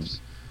playoffs.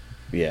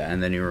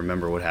 And then you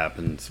remember what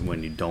happens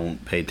when you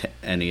don't pay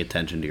any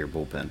attention to your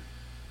bullpen.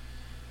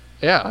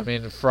 Yeah, I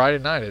mean, Friday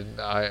night,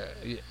 I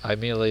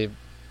immediately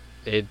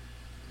it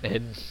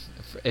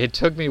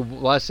took me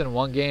less than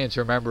one game to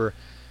remember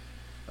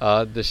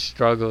the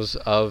struggles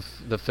of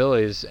the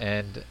Phillies,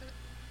 and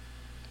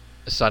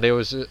Sunday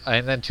was,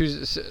 and then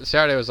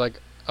Saturday was like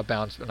a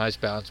nice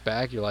bounce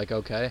back. You're like,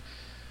 okay,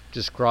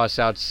 just cross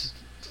out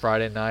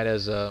Friday night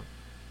as a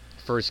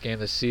first game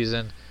of the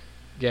season,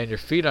 getting your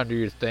feet under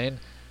your thing.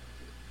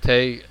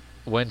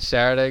 Win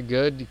Saturday,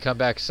 good. You come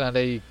back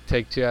Sunday, you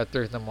take 2 out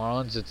there in the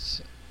Marlins.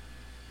 It's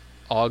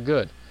all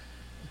good,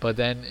 but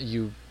then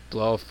you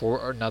blow a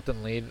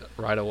 4-0 lead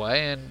right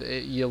away, and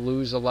you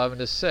lose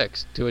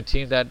 11-6 to a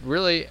team that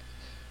really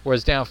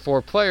was down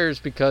 4 players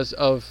because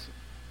of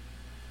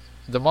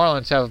the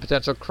Marlins have a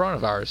potential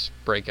coronavirus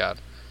breakout.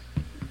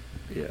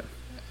 Yeah.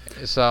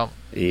 So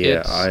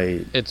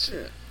it's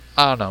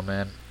I don't know,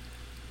 man.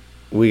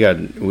 We got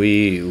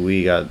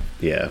We got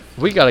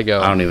to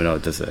go. I don't even know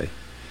what to say.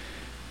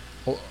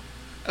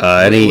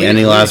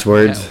 Any last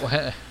words?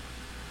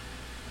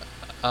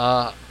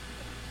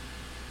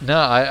 No,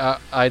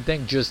 I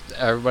think just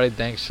everybody,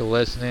 thanks for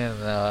listening.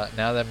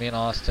 Now that me and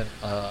Austin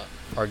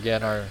are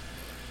getting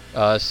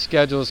our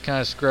schedules kind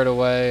of squared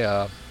away,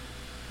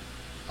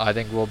 I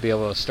think we'll be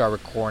able to start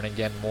recording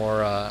again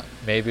more.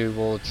 Maybe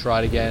we'll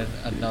try to get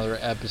another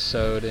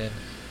episode in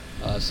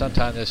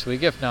sometime this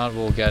week. If not,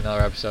 we'll get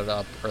another episode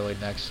up early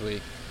next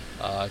week.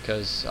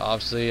 Because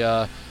obviously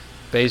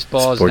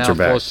baseball Sports is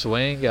now full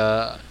swing.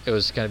 It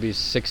was going to be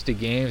 60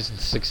 games in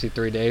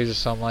 63 days or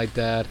something like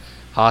that.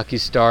 Hockey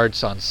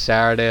starts on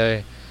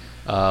Saturday.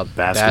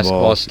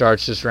 Basketball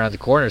starts just around the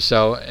corner.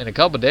 So in a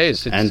couple of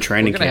days, and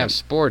training we're going to have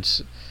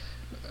sports.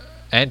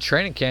 And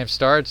training camp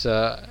starts.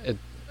 It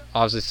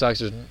obviously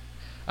sucks.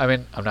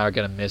 I'm not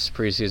going to miss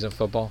preseason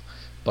football,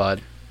 but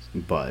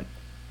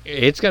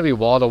it's going to be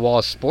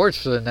wall-to-wall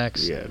sports for the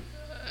next. Yeah.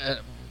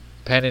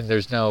 Pending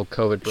there's no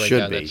COVID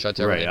breakout that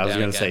shuts everything down. Right, I was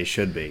going to again. say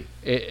should be.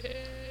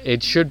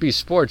 It should be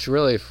sports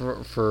really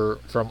for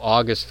from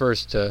August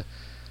 1st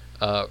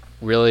to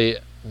really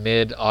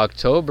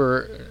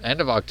mid-October, end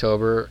of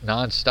October,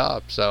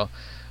 nonstop. So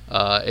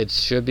it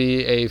should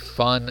be a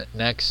fun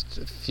next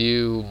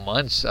few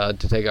months to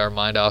take our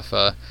mind off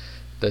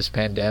this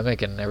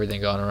pandemic and everything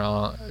going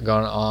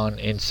on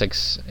in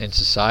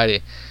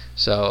society.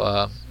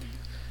 So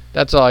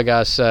that's all I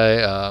gotta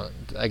say.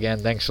 Again,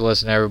 thanks for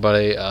listening,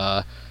 everybody,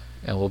 and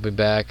we'll be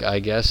back, I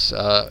guess,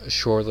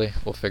 shortly.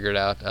 We'll figure it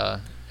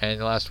out. Any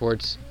last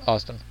words,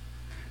 Austin?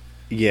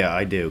 Yeah,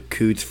 I do.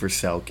 Coots for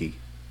Selkie.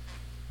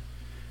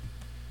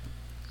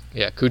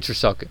 Yeah, Coots for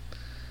Selkie.